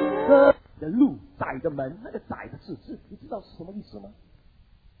的路，窄的门，那个窄的字，你知道是什么意思吗？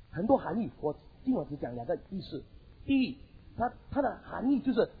很多含义，我今晚只讲2个意思。第一，它的含义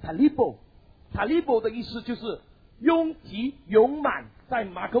就是 talibo 的意思就是拥挤拥满。在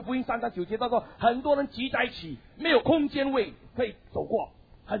马可福音3章9节，他说很多人挤在一起，没有空间位可以走过，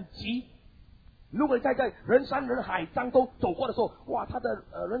很挤。如果在人山人海当中走过的时候，哇，他的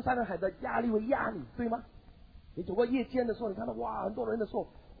人山人海的压力会压你，对吗？你走过夜间的时候，你看到哇很多人的时候，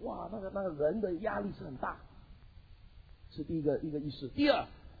哇那个人的压力是很大，是第一个意思。第二，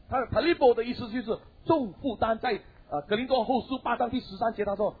他的 talibo 的意思就是重负担。在格林多后书8章第13节，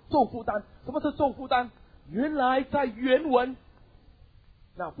他说重负担。什么是重负担？原来在原文，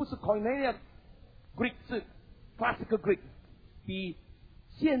那不是 Koinonia Greek， 是 Classical Greek， 比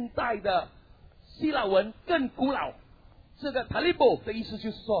现代的希腊文更古老。这个 talibo 的意思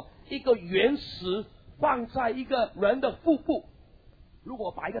就是说，一个原石放在一个人的腹部。如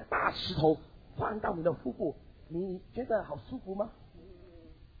果把一个大石头放到你的腹部，你觉得好舒服吗？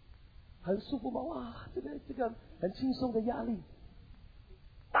很舒服吗？哇，这个很轻松的压力。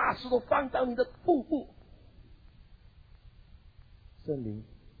大石头放到你的腹部，圣灵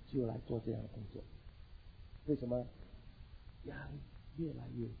就来做这样的工作。为什么？压力越来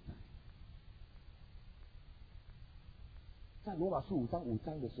越大。在罗马书5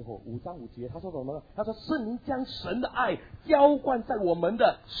章的时候，5章5节，他说什么呢？他说圣灵将神的爱浇灌在我们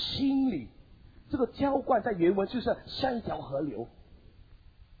的心里。这个浇灌在原文就是像一条河流。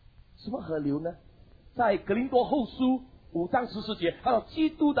什么河流呢？在格林多后书5章14节，他说基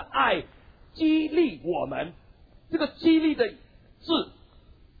督的爱激励我们。这个激励的字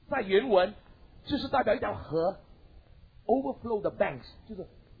在原文就是代表一条河 ，overflow the banks， 就是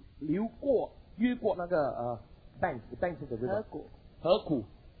越过那个banks 的河谷，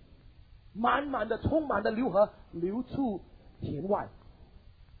满满的充满的流出田外。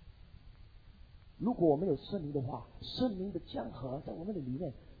如果我们有圣灵的话，圣灵的江河在我们的里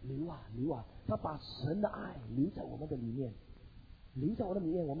面流啊，他把神的爱留在我们的里面，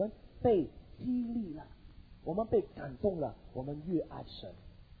我们被激励了，我们被感动了，我们越爱神。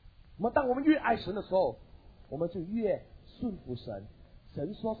当我们越爱神的时候，我们就越顺服神。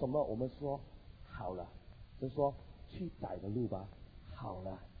神说什么，我们说好了。神说去窄的路吧，好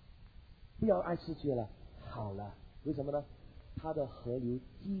了，不要爱世界了，好了。为什么呢？他的河流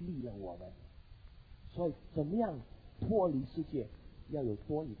激励了我们。所以怎么样脱离世界，要有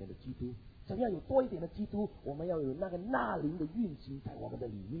多一点的基督。怎么样有多一点的基督，我们要有那个纳灵的运行在我们的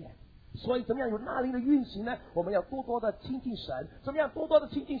里面。所以怎么样有纳灵的运行呢？我们要多多的亲近神。怎么样多多的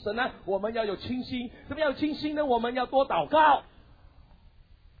亲近神呢？我们要有清心。怎么样有清心呢？我们要多祷告。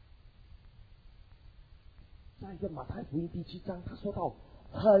在一个马太福音第7章，他说到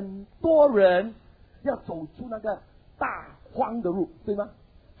很多人要走出那个大荒的路，对吗？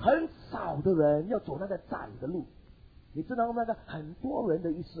很少的人要走那个窄的路。你知道那个很多人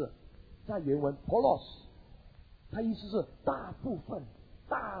的意思，在原文 polos， 它意思是大部分、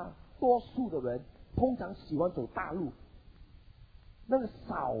大多数的人通常喜欢走大路。那个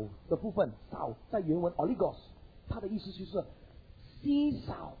少的部分，少在原文 oligos， 它的意思就是稀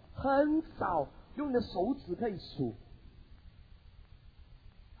少、很少，用你的手指可以数。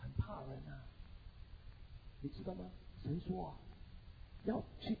很怕人啊，你知道吗？神说啊，要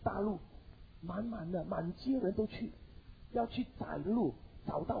去大路，满满的，满街人都去。要去窄的路，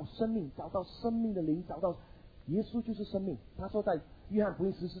找到生命，找到生命的灵，找到耶稣就是生命。他说在约翰福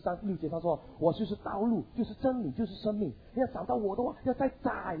音14章6节，他说我就是道路，就是真理，就是生命。你要找到我的话，要在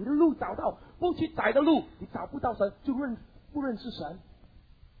窄的路找到，不去窄的路，你找不到神，就不认识神。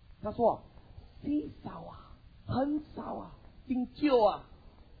他说稀少啊，很少啊，真少啊，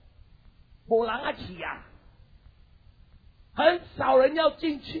没人要去啊，很少人要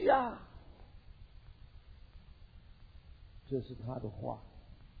进去啊。这是他的话，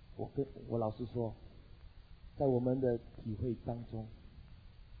我老实说，在我们的体会当中，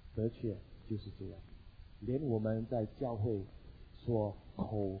的确就是这样。连我们在教会所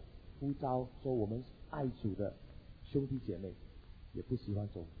口呼召说我们爱主的兄弟姐妹，也不喜欢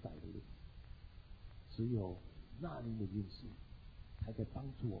走窄的路。只有那灵的运行，才可以帮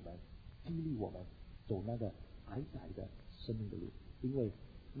助我们、激励我们走那个矮窄的生命的路，因为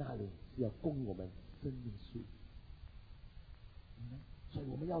那灵是要供应我们生命树。所以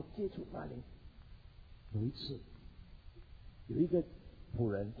我们要接触那灵。有一次，有一个仆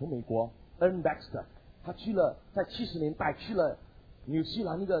人从美国 Ern Baxter， 他去了，在70年代去了纽西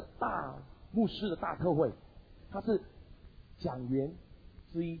兰一个大牧师的大特会，他是讲员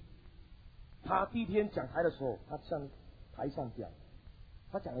之一。他第一天讲台的时候，他向台上讲，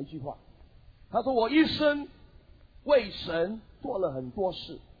他讲了一句话，他说：“我一生为神做了很多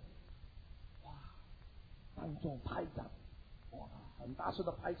事。”哇！当众拍掌。哇，很大声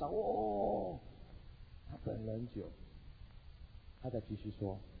的拍掌哦！他等了很久，他再继续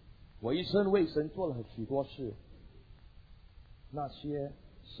说：“我一生为神做了许多事，那些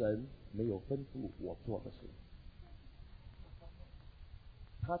神没有吩咐我做的事。”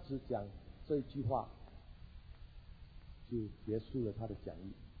他只讲这一句话，就结束了他的讲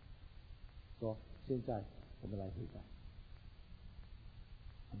义。说：“现在我们来悔改。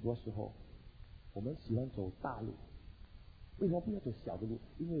很多时候，我们喜欢走大路。”为什么不要走小的路？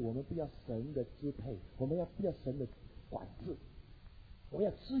因为我们不要神的支配，我们不要神的管制，我们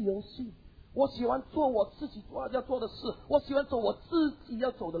要自由性。我喜欢做我自己要做的事，我喜欢走我自己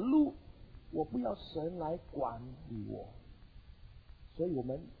要走的路，我不要神来管理我。所以我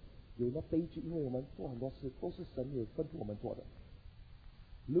们有那悲剧，因为我们做很多事都是神有吩咐我们做的。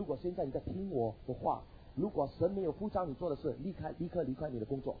如果现在你在听我的话，如果神没有呼召你做的事，立刻离开你的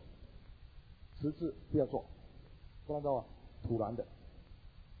工作，辞职不要做，不然的话突然的。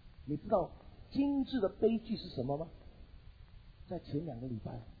你知道今日的悲剧是什么吗？在前2个礼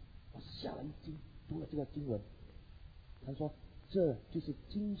拜，我吓了一惊，读了这个经文。他说这就是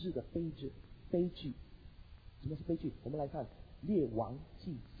今日的悲剧。什么是悲剧？我们来看列王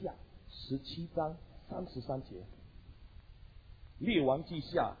记下17章33节。列王记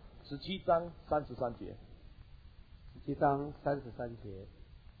下17章33节。17章33节，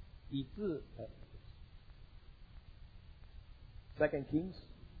以致Second Kings，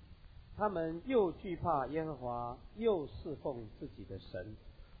 他们又惧怕耶和华，又侍奉自己的神，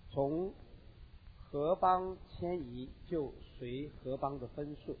从何邦迁移，就随何邦的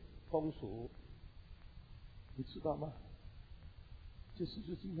风俗。你知道吗？这是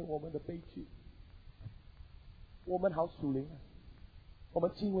今天我们的悲剧。我们好属灵啊，我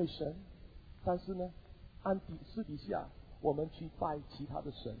们敬畏神，但是呢，私底下我们去拜其他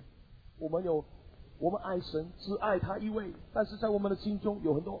的神。我们爱神，只爱他一位，但是在我们的心中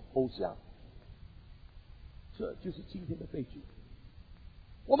有很多偶像。这就是今天的悲剧。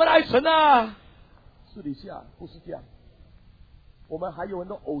我们爱神啊，私底下不是这样。我们还有很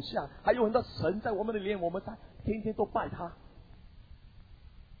多偶像，还有很多神在我们的里面，我们天天都拜他。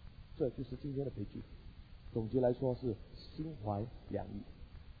这就是今天的悲剧。总结来说是心怀两意，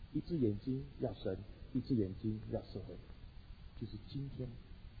一只眼睛要神，一只眼睛要社会，就是今天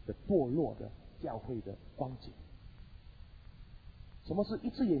的堕落的教会的光景。什么是一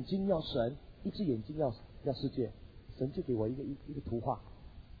只眼睛要神，一只眼睛要世界？神就给我一个图画，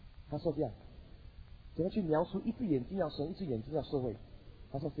他说这样，怎么去描述一只眼睛要神，一只眼睛要社会？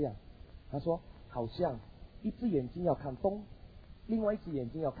他说这样，他说好像一只眼睛要看东，另外一只眼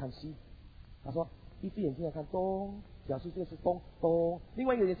睛要看西。他说一只眼睛要看东，表示这个是东，另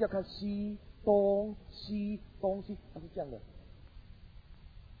外一个眼睛要看西，东西。它是这样的，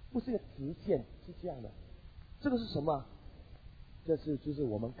不是一个直线，是这样的。这个是什么？这是就是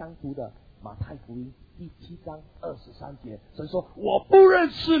我们刚读的马太福音第7章23节，神说我不认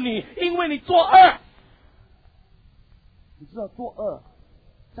识你，因为你作恶。你知道作恶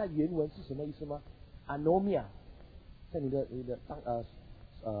在原文是什么意思吗？ anomia 在你的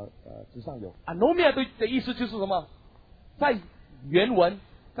纸上有 anomia 的意思就是什么？在原文，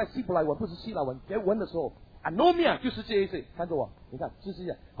在希伯来文，不是希腊文，原文的时候 anomia 就是这意思。看着我，你看就是这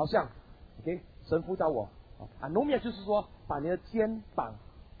样，好像 OK 神辅导我。anomia 就是说把你的肩膀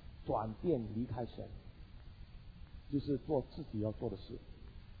转变离开神，就是做自己要做的事。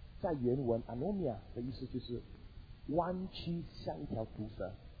在原文 anomia 的意思就是弯曲像一条毒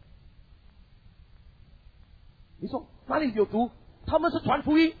蛇。你说哪里有毒？他们是传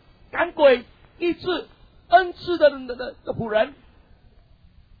福音、赶鬼、医治、恩赐的仆人，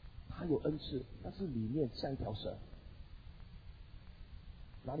他有恩赐，但是里面像一条蛇。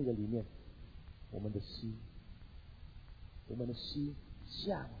哪里的里面？我们的心，我们的心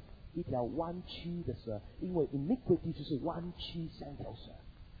像一条弯曲的蛇，因为 iniquity 就是弯曲像一条蛇，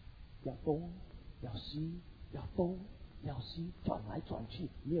要东要西，要东要西，转来转去，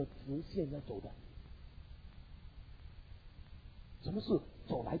没有直线要走的。什么是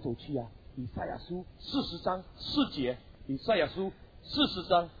走来走去啊？以赛亚书40章4节，以赛亚书40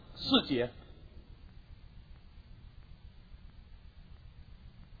章4节，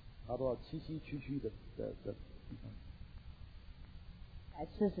差不多崎崎岖岖的地方。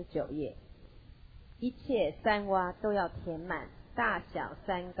49页，一切山洼都要填满，大小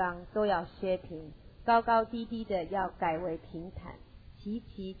山冈都要削平，高高低低的要改为平坦，崎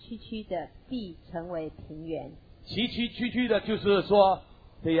崎岖岖的必成为平原。崎崎岖岖的，就是说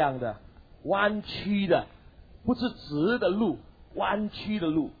这样的弯曲的，不是直的路，弯曲的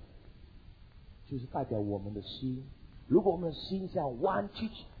路，就是代表我们的心。如果我们的心像弯曲、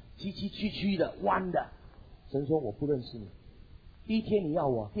崎崎岖岖的弯的，神说我不认识你。第一天你要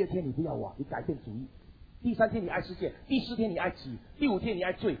我，第二天你不要我，你改变主意。第三天你爱世界，第4天你爱己，第5天你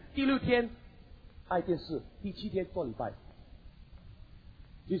爱罪，第6天爱电视，第7天做礼拜，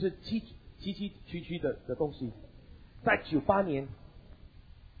就是崎崎岖岖的东西。在98年，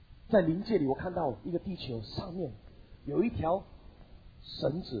在灵界里，我看到一个地球上面有一条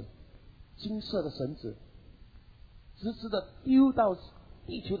绳子，金色的绳子，直直的丢到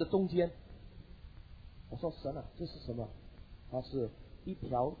地球的中间。我说神啊，这是什么？它是一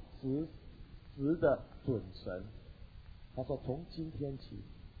条直的准绳。他说从今天起，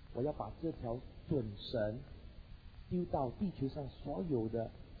我要把这条准绳丢到地球上所有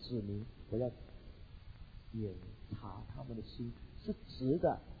的子民，我要检查他们的心是直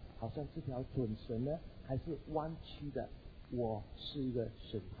的，好像这条准绳呢，还是弯曲的。我是一个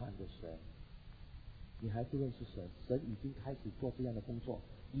审判的神，你还不认识神？神已经开始做这样的工作，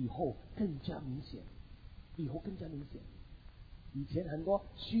以后更加明显，以后更加明显。以前很多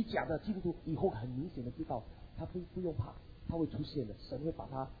虚假的基督徒，以后很明显的知道，他不用怕，他会出现的，神会把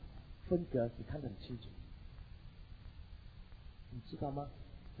它分隔，你看得很清楚。你知道吗？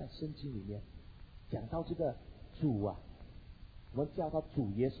在圣经里面讲到这个主啊，我们叫他主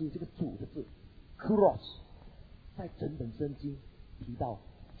耶稣，这个主的字 cross 在整本圣经提到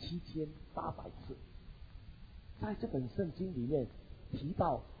7800次。在这本圣经里面提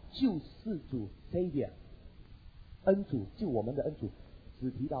到救世主 Savior 恩主，救我们的恩主，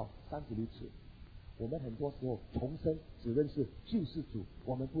只提到36次。我们很多时候重生只认识救世主，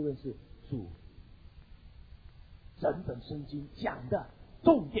我们不认识主。整本圣经讲的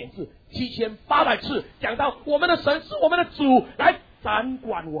重点是7800次讲到我们的神是我们的主，来掌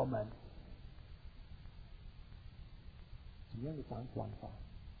管我们。怎么样的掌管法？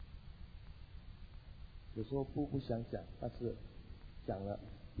有时候不想讲，但是讲了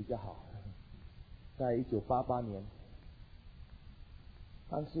比较好。在1988年，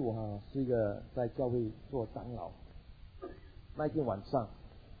当时我是一个在教会做长老，那天晚上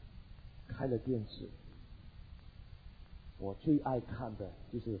开了电视，我最爱看的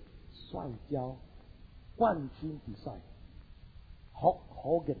就是摔跤冠军比赛 ，Hulk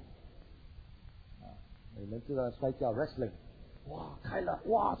Hogan 你们知道摔跤 wrestling， 哇，开了，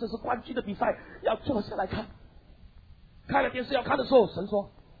哇，这是冠军的比赛，要坐下来看。开了电视要看的时候，神说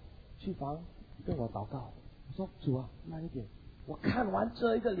去房跟我祷告。我说主啊，慢一点，我看完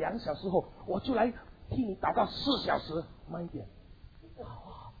这一个2小时后，我就来替你祷告4小时，慢一点。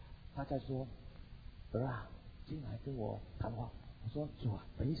好，他在说儿啊，进来跟我谈话。我说主啊，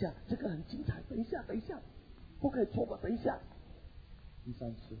等一下，这个很精彩，等一下，不可以错过，等一下。第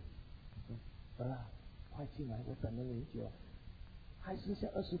3次，我说儿啊，快进来，我等了你很久了，还剩下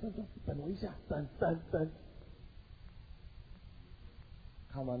20分钟，等我一下，等。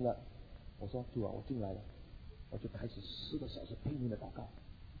看完了，我说主啊，我进来了，我就开始4个小时拼命的祷告，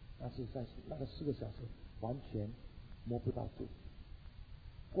但是在那个4个小时完全摸不到主，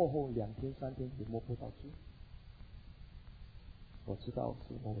过后2天3天也摸不到主，我知道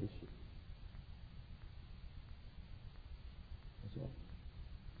是怎么回事。我说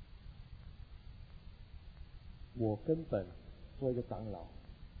我根本做一个长老，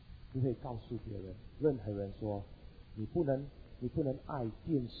不会告诉别人任何人说你不能爱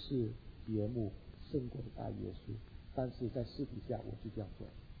电视节目胜过你爱耶稣，但是在私底下我就这样做。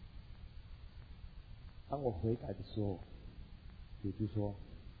当我悔改的时候，主就说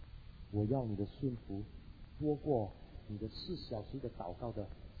我要你的顺服多过你的4小时的祷告的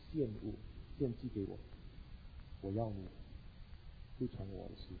献祭给我，我要你不从我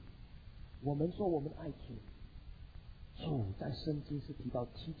的心。我们说我们爱主，主在圣经是提到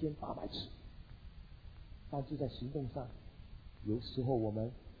7800次，但是在行动上有时候我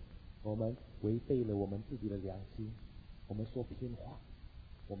们违背了我们自己的良心，我们说偏话，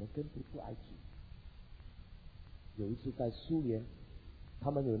我们根本不爱主。有一次在苏联，他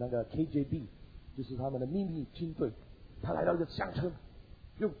们有那个 KGB， 就是他们的秘密军队，他来到一个乡村，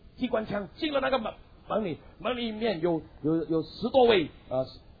用机关枪进了那个门里面有10多位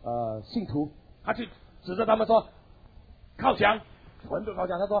信徒，他就指着他们说靠墙，全部靠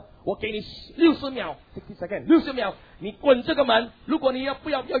墙。他说我给你60秒 60 seconds 60秒，你滚这个门，如果你不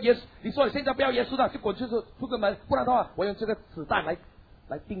要耶稣，你说你现在不要耶稣的，就滚出个门，不然的话我用这个子弹来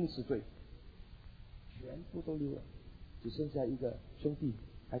钉你死罪。全部都溜了，只剩下一个兄弟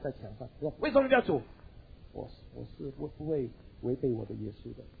还在墙上。说为什么要走？我是不会违背我的耶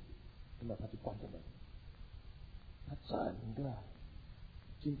稣的。那么他就关着门。他整个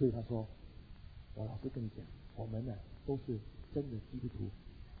军队他说，我老实跟你讲，我们呢都是真的基督徒，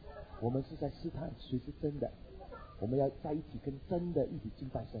我们是在试探谁是真的，我们要在一起跟真的一起敬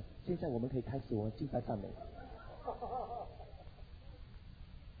拜神。现在我们可以开始我们敬拜赞美。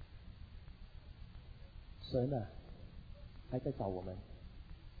神啊还在找我们，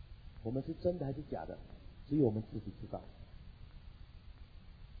我们是真的还是假的，只有我们自己知道。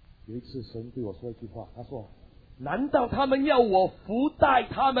有一次神对我说一句话，他说难道他们要我福待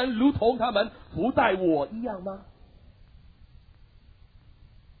他们如同他们福待我一样吗？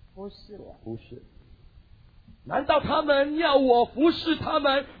不是。难道他们要我服侍他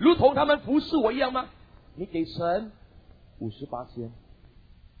们如同他们服侍我一样吗？你给神58%，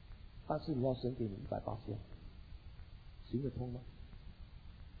但是你要神给你180%，行得通吗？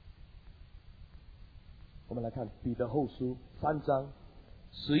我们来看彼得后书3章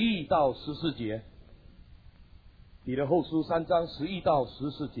11到14节。彼得后书3章11到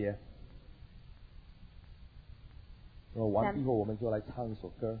14节。完毕后我们就来唱一首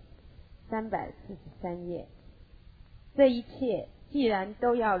歌。343页。这一切既然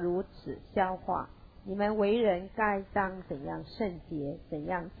都要如此消化，你们为人该当怎样圣洁，怎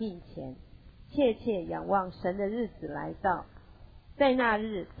样敬虔，切切仰望神的日子来到。在那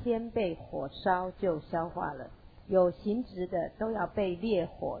日，天被火烧就消化了，有形质的都要被烈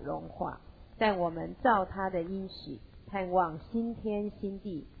火融化。但我们照他的应许，盼望新天新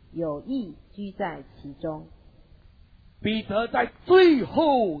地，有义居在其中。彼得在最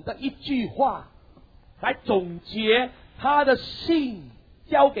后的一句话来总结他的信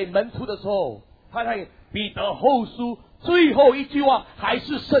交给门徒的时候，他在彼得后书最后一句话还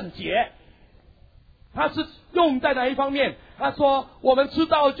是圣洁。他是用在哪一方面？他说我们知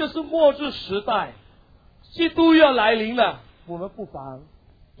道就是末日时代，基督要来临了，我们不妨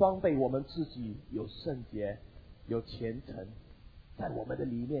装备我们自己，有圣洁有虔诚，在我们的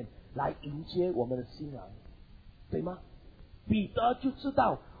里面来迎接我们的新郎，对吗？彼得就知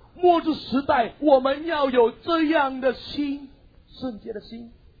道末日时代我们要有这样的心，圣洁的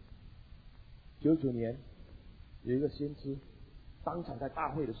心。99年有一个先知当场在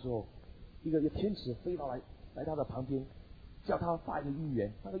大会的时候，一个天使飞到来他的旁边，叫他发一个预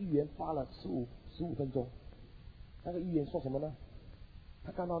言。那个预言发了15分钟。那个预言说什么呢？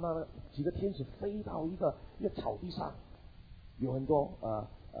他看到那几个天使飞到一个草地上，有很多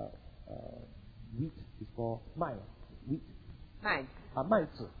wheat is for 麦子。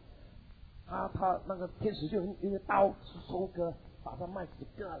他那个天使就用刀收割，把他麦子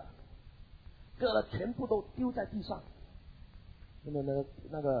割了。割了，全部都丢在地上。那么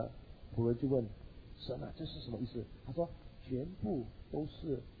那个仆人就问神啊，这是什么意思？他说全部都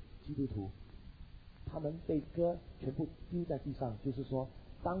是基督徒，他们被割，全部丢在地上，就是说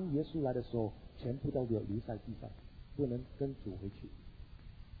当耶稣来的时候，全部都留在地上，不能跟主回去，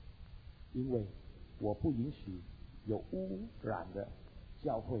因为我不允许有污染的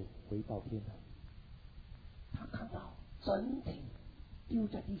教会回到天堂。他看到整体丢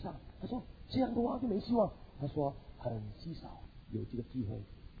在地上，他说这样的话就没希望。他说很稀少有这个机会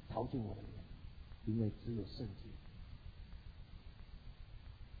逃进我的脸，因为只有圣洁。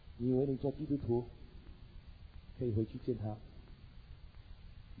你以为你做基督徒可以回去见他？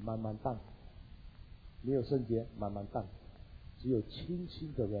慢慢淡，没有圣洁，慢慢淡。只有清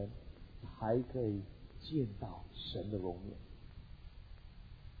心的人才可以见到神的容颜。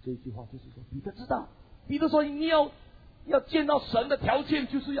这一句话就是说，彼得知道，彼得说你要见到神的条件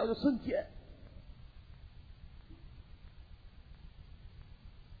就是要有圣洁。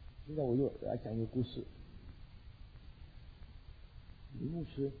现在我又来讲一个故事。林牧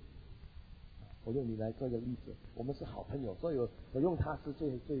师，我用你来做一个例子，我们是好朋友，所以我用他是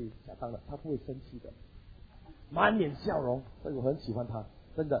最恰当的，他不会生气的，满脸笑容，所以我很喜欢他，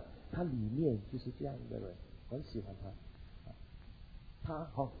真的，他里面就是这样的人，很喜欢他。他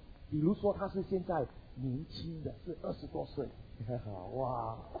好，比如说他是现在年轻的，是20多岁，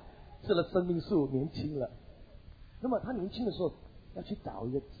哇，吃了生命树，年轻了。那么他年轻的时候要去找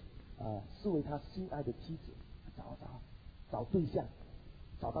一个视为他心爱的妻子，找对象，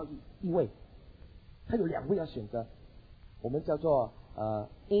找到一位，他有2位要选择，我们叫做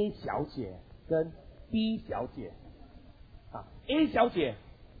A 小姐跟 B 小姐。A 小姐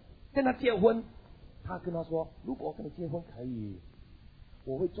跟他结婚，他跟他说，如果我跟你结婚可以，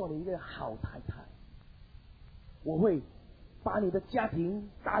我会做你一个好太太，我会把你的家庭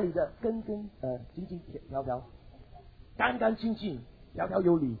打理的井井条条，干干净净，条条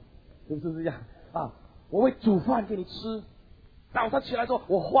有理，是不是这样啊？我会煮饭给你吃，早上起来说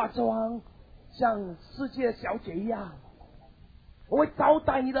我化妆像世界小姐一样，我会招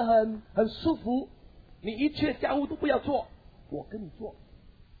待你的很舒服，你一切家务都不要做，我跟你做。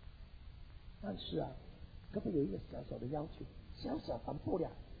但是可不可以有一个小小的要求，小小反不了，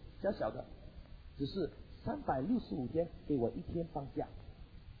小小的，只是365天给我1天放假。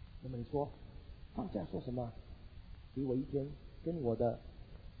那么你说放假说什么？给我1天跟我的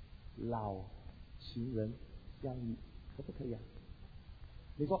老情人相遇，可不可以啊？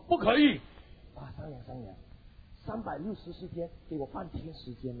你说不可以商量364天给我半天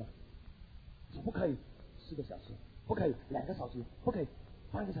时间了，说不可以4个小时，不可以2个小时，不可以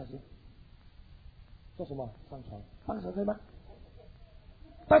半个小时。做什么？上床半个小时可以吗？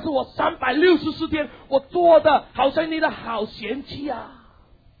但是我364天我做的好像你的好贤妻啊，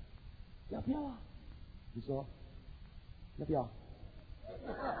要不要啊？你说要不要？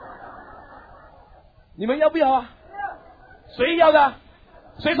你们要不要啊？谁要的？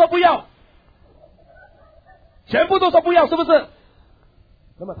谁说不要？全部都说不要，是不是？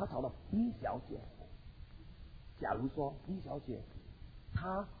那么他找了 B 小姐。假如说 B 小姐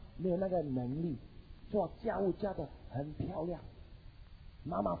她没有那个能力做家务家的很漂亮，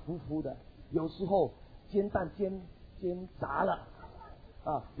马马虎虎的，有时候煎蛋煎砸了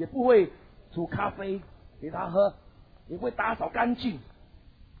也不会煮咖啡给他喝，也不会打扫干净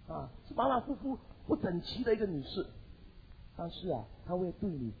是马马虎虎不整齐的一个女士。但是她会对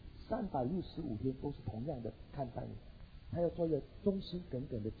你365天都是同样的看待你，她要做一个忠心耿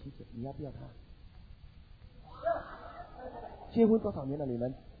耿的妻子，你要不要她？结婚多少年了你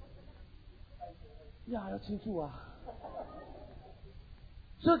们？要庆祝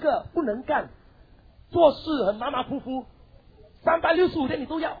这个不能干，做事很马马虎虎，365天你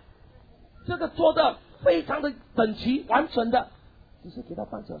都要，这个做的非常的整齐完整的，只是给他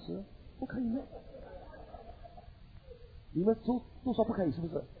半小时，不可以吗？你们都说不可以，是不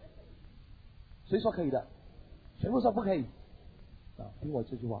是？谁说可以的？全部说不可以听我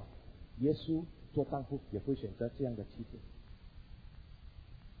这句话，耶稣做丈夫也会选择这样的妻子。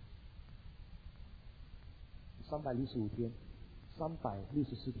365天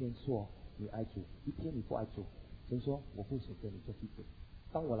，364天说你爱主，1天你不爱主，神说我会选择你做妻子，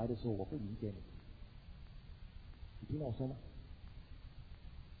当我来的时候我会迎接你。你听到我说吗？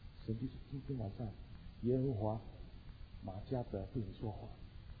神就是今天晚上耶和华马加德对你说话，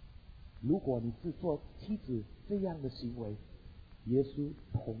如果你是做妻子这样的行为，耶稣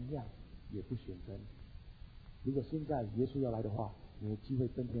同样也不选择你。如果现在耶稣要来的话，你有机会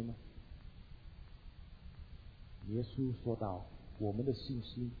登天吗？耶稣说到我们的信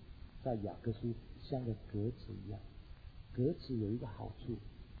心在雅各书像个格子一样，格子有一个好处，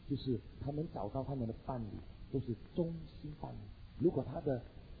就是他们找到他们的伴侣都是忠心伴侣。如果他的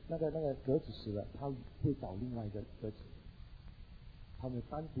那个鸽子死了，他会找另外一个鸽子，他们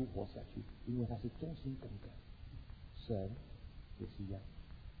单独活下去，因为他是忠心耿耿。神也是一样，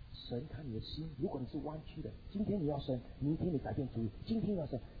神看你的心，如果你是弯曲的，今天你要神，明天你改变主意，今天要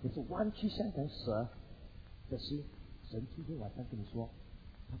神，你是弯曲像条蛇的心，神今天晚上跟你说，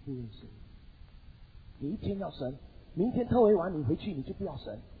他不认识你。你一天要神，明天特为完你回去你就不要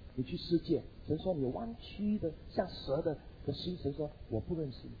神，你去世界，神说你弯曲的像蛇的心，神说我不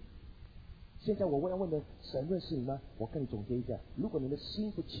认识你。现在我要问的，神认识你吗？我跟你总结一下，如果你的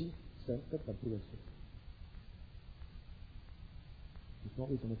心不清，神根本不认识你。你说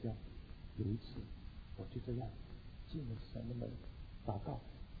为什么这样？有一次我就这样进了神的门祷告，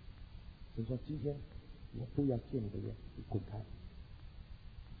神说今天我不要见你的人，你滚开。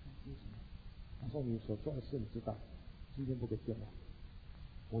为什么？他说你所做的事你知道，今天不可以见我。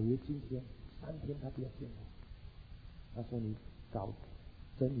我以为今天3天他不要见我。他说你搞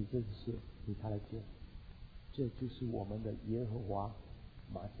真理这件事你才来见。这就是我们的耶和华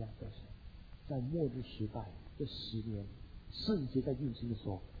玛加得神。在末日时代这10年圣洁在运行的时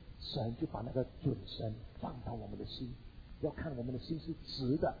候，神就把那个准绳放到我们的心，要看我们的心是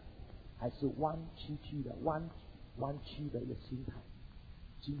直的还是弯曲的弯曲的一个心态。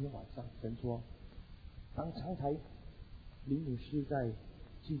今天晚上神说，当刚才林牧师在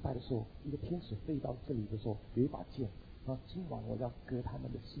敬拜的时候，一个天使飞到这里的时候，有一把剑，说今晚我要割他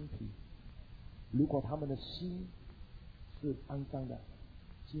们的心皮。如果他们的心是肮脏的，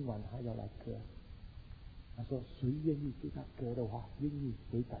今晚他要来割。他说谁愿意给他割的话，愿意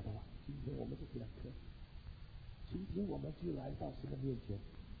悔改的话，今天我们就给他割。今天我们就来到神的面前，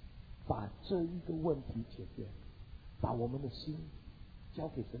把这一个问题解决，把我们的心交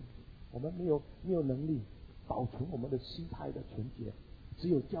给神。我们没有能力保存我们的心态的纯洁，只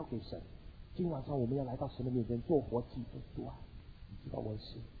有交给神。今晚上我们要来到神的面前做活祭，做主啊，你知道我的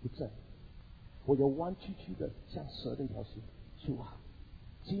心不正，我有弯曲的像蛇的一条心，主啊，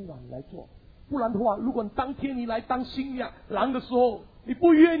今晚来做。不然的话，如果当天你来当新郎的时候，你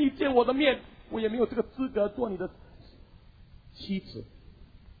不愿意见我的面，我也没有这个资格做你的妻子。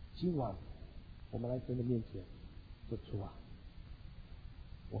今晚我们来神的面前说，主啊，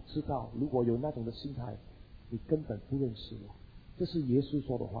我知道如果有那种的心态，你根本不认识我。这是耶稣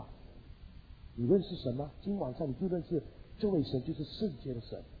说的话。你认识神吗？今晚上你就认识这位神，就是圣洁的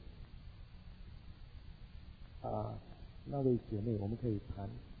神。那位姐妹，我们可以谈。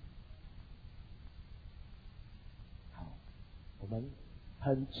好，我们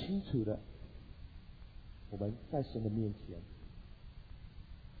很清楚的，我们在神的面前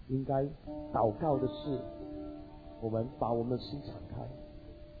应该祷告的是，我们把我们的心敞开。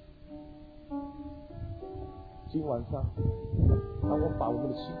今晚上让我们把我们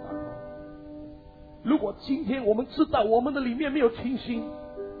的心打开。如果今天我们知道我们的里面没有清心，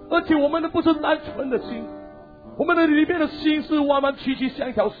而且我们的不是单纯的心，我们的里面的心是弯弯曲曲像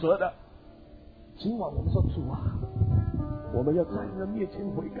一条蛇的，今晚我们说，主啊，我们要在你的面前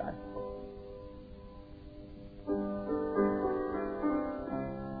悔改。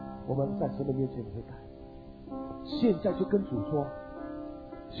我们在神的面前悔改。现在就跟主说，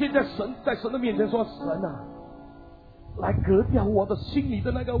现在神在神的面前说，神啊，来割掉我的心里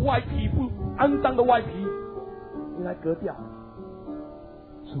的那个外皮，不肮脏的外皮，你来割掉。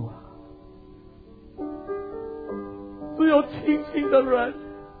主啊，只有清醒的人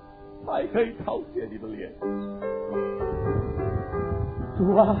才可以讨见你的脸。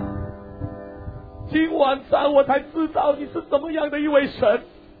主啊，今晚上我才知道你是怎么样的一位神，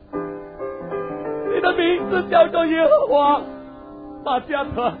你的名字叫做耶和华玛加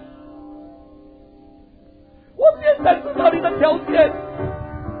特。我现在知道你的条件，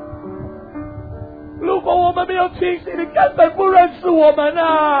如果我们没有清醒，你根本不认识我们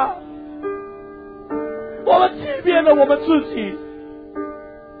啊！我们欺骗了我们自己，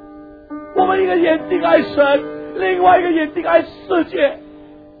我们一个眼睛爱神，另外一个眼睛爱世界。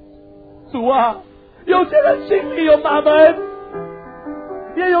主啊，有些人心里有马门，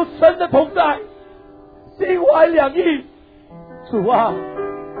也有神的同在，心怀两意。主啊，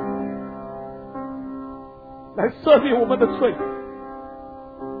来赦免我们的罪，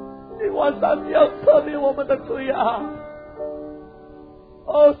今晚上你要赦免我们的罪啊！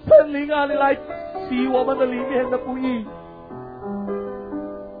哦，圣灵啊，你来洗我们的里面的不义。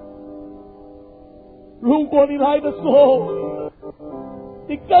如果你来的时候，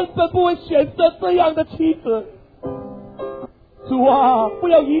你根本不会选择这样的妻子。主啊，不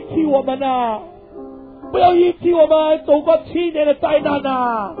要遗弃我们啊！不要遗弃我们走过7年的灾难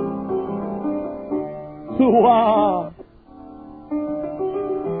啊！主啊，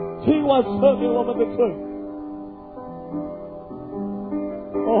今晚赦免我们的罪。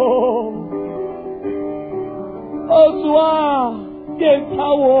主啊，检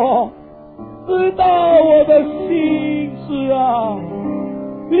查我，知道我的心事啊，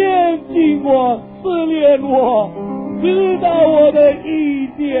炼净我，试炼我，知道我的意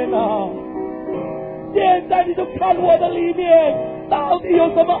念啊。现在你就看我的里面到底有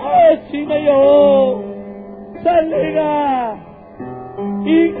什么恶行没有？圣灵啊，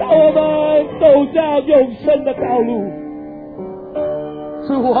引导我们走向永生的道路。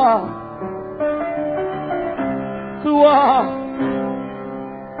主啊，主啊，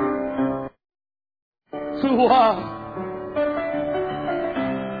主啊，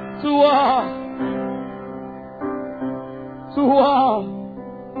主啊，主啊，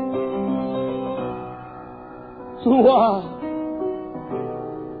主啊！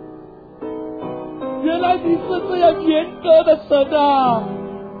原来你是这样严格的神啊！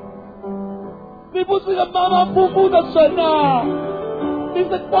你不是个马马虎虎的神啊！你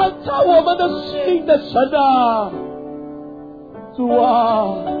是观察我们的心的神啊！主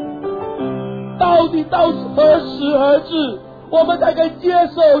啊，到底到何时何日，我们才可以接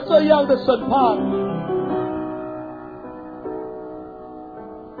受这样的审判？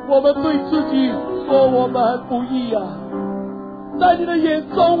我们对自己说我们很不义啊，在你的眼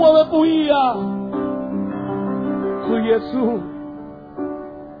中我们不义啊。主耶稣，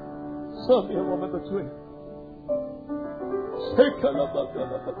赦免我们的罪。谁可能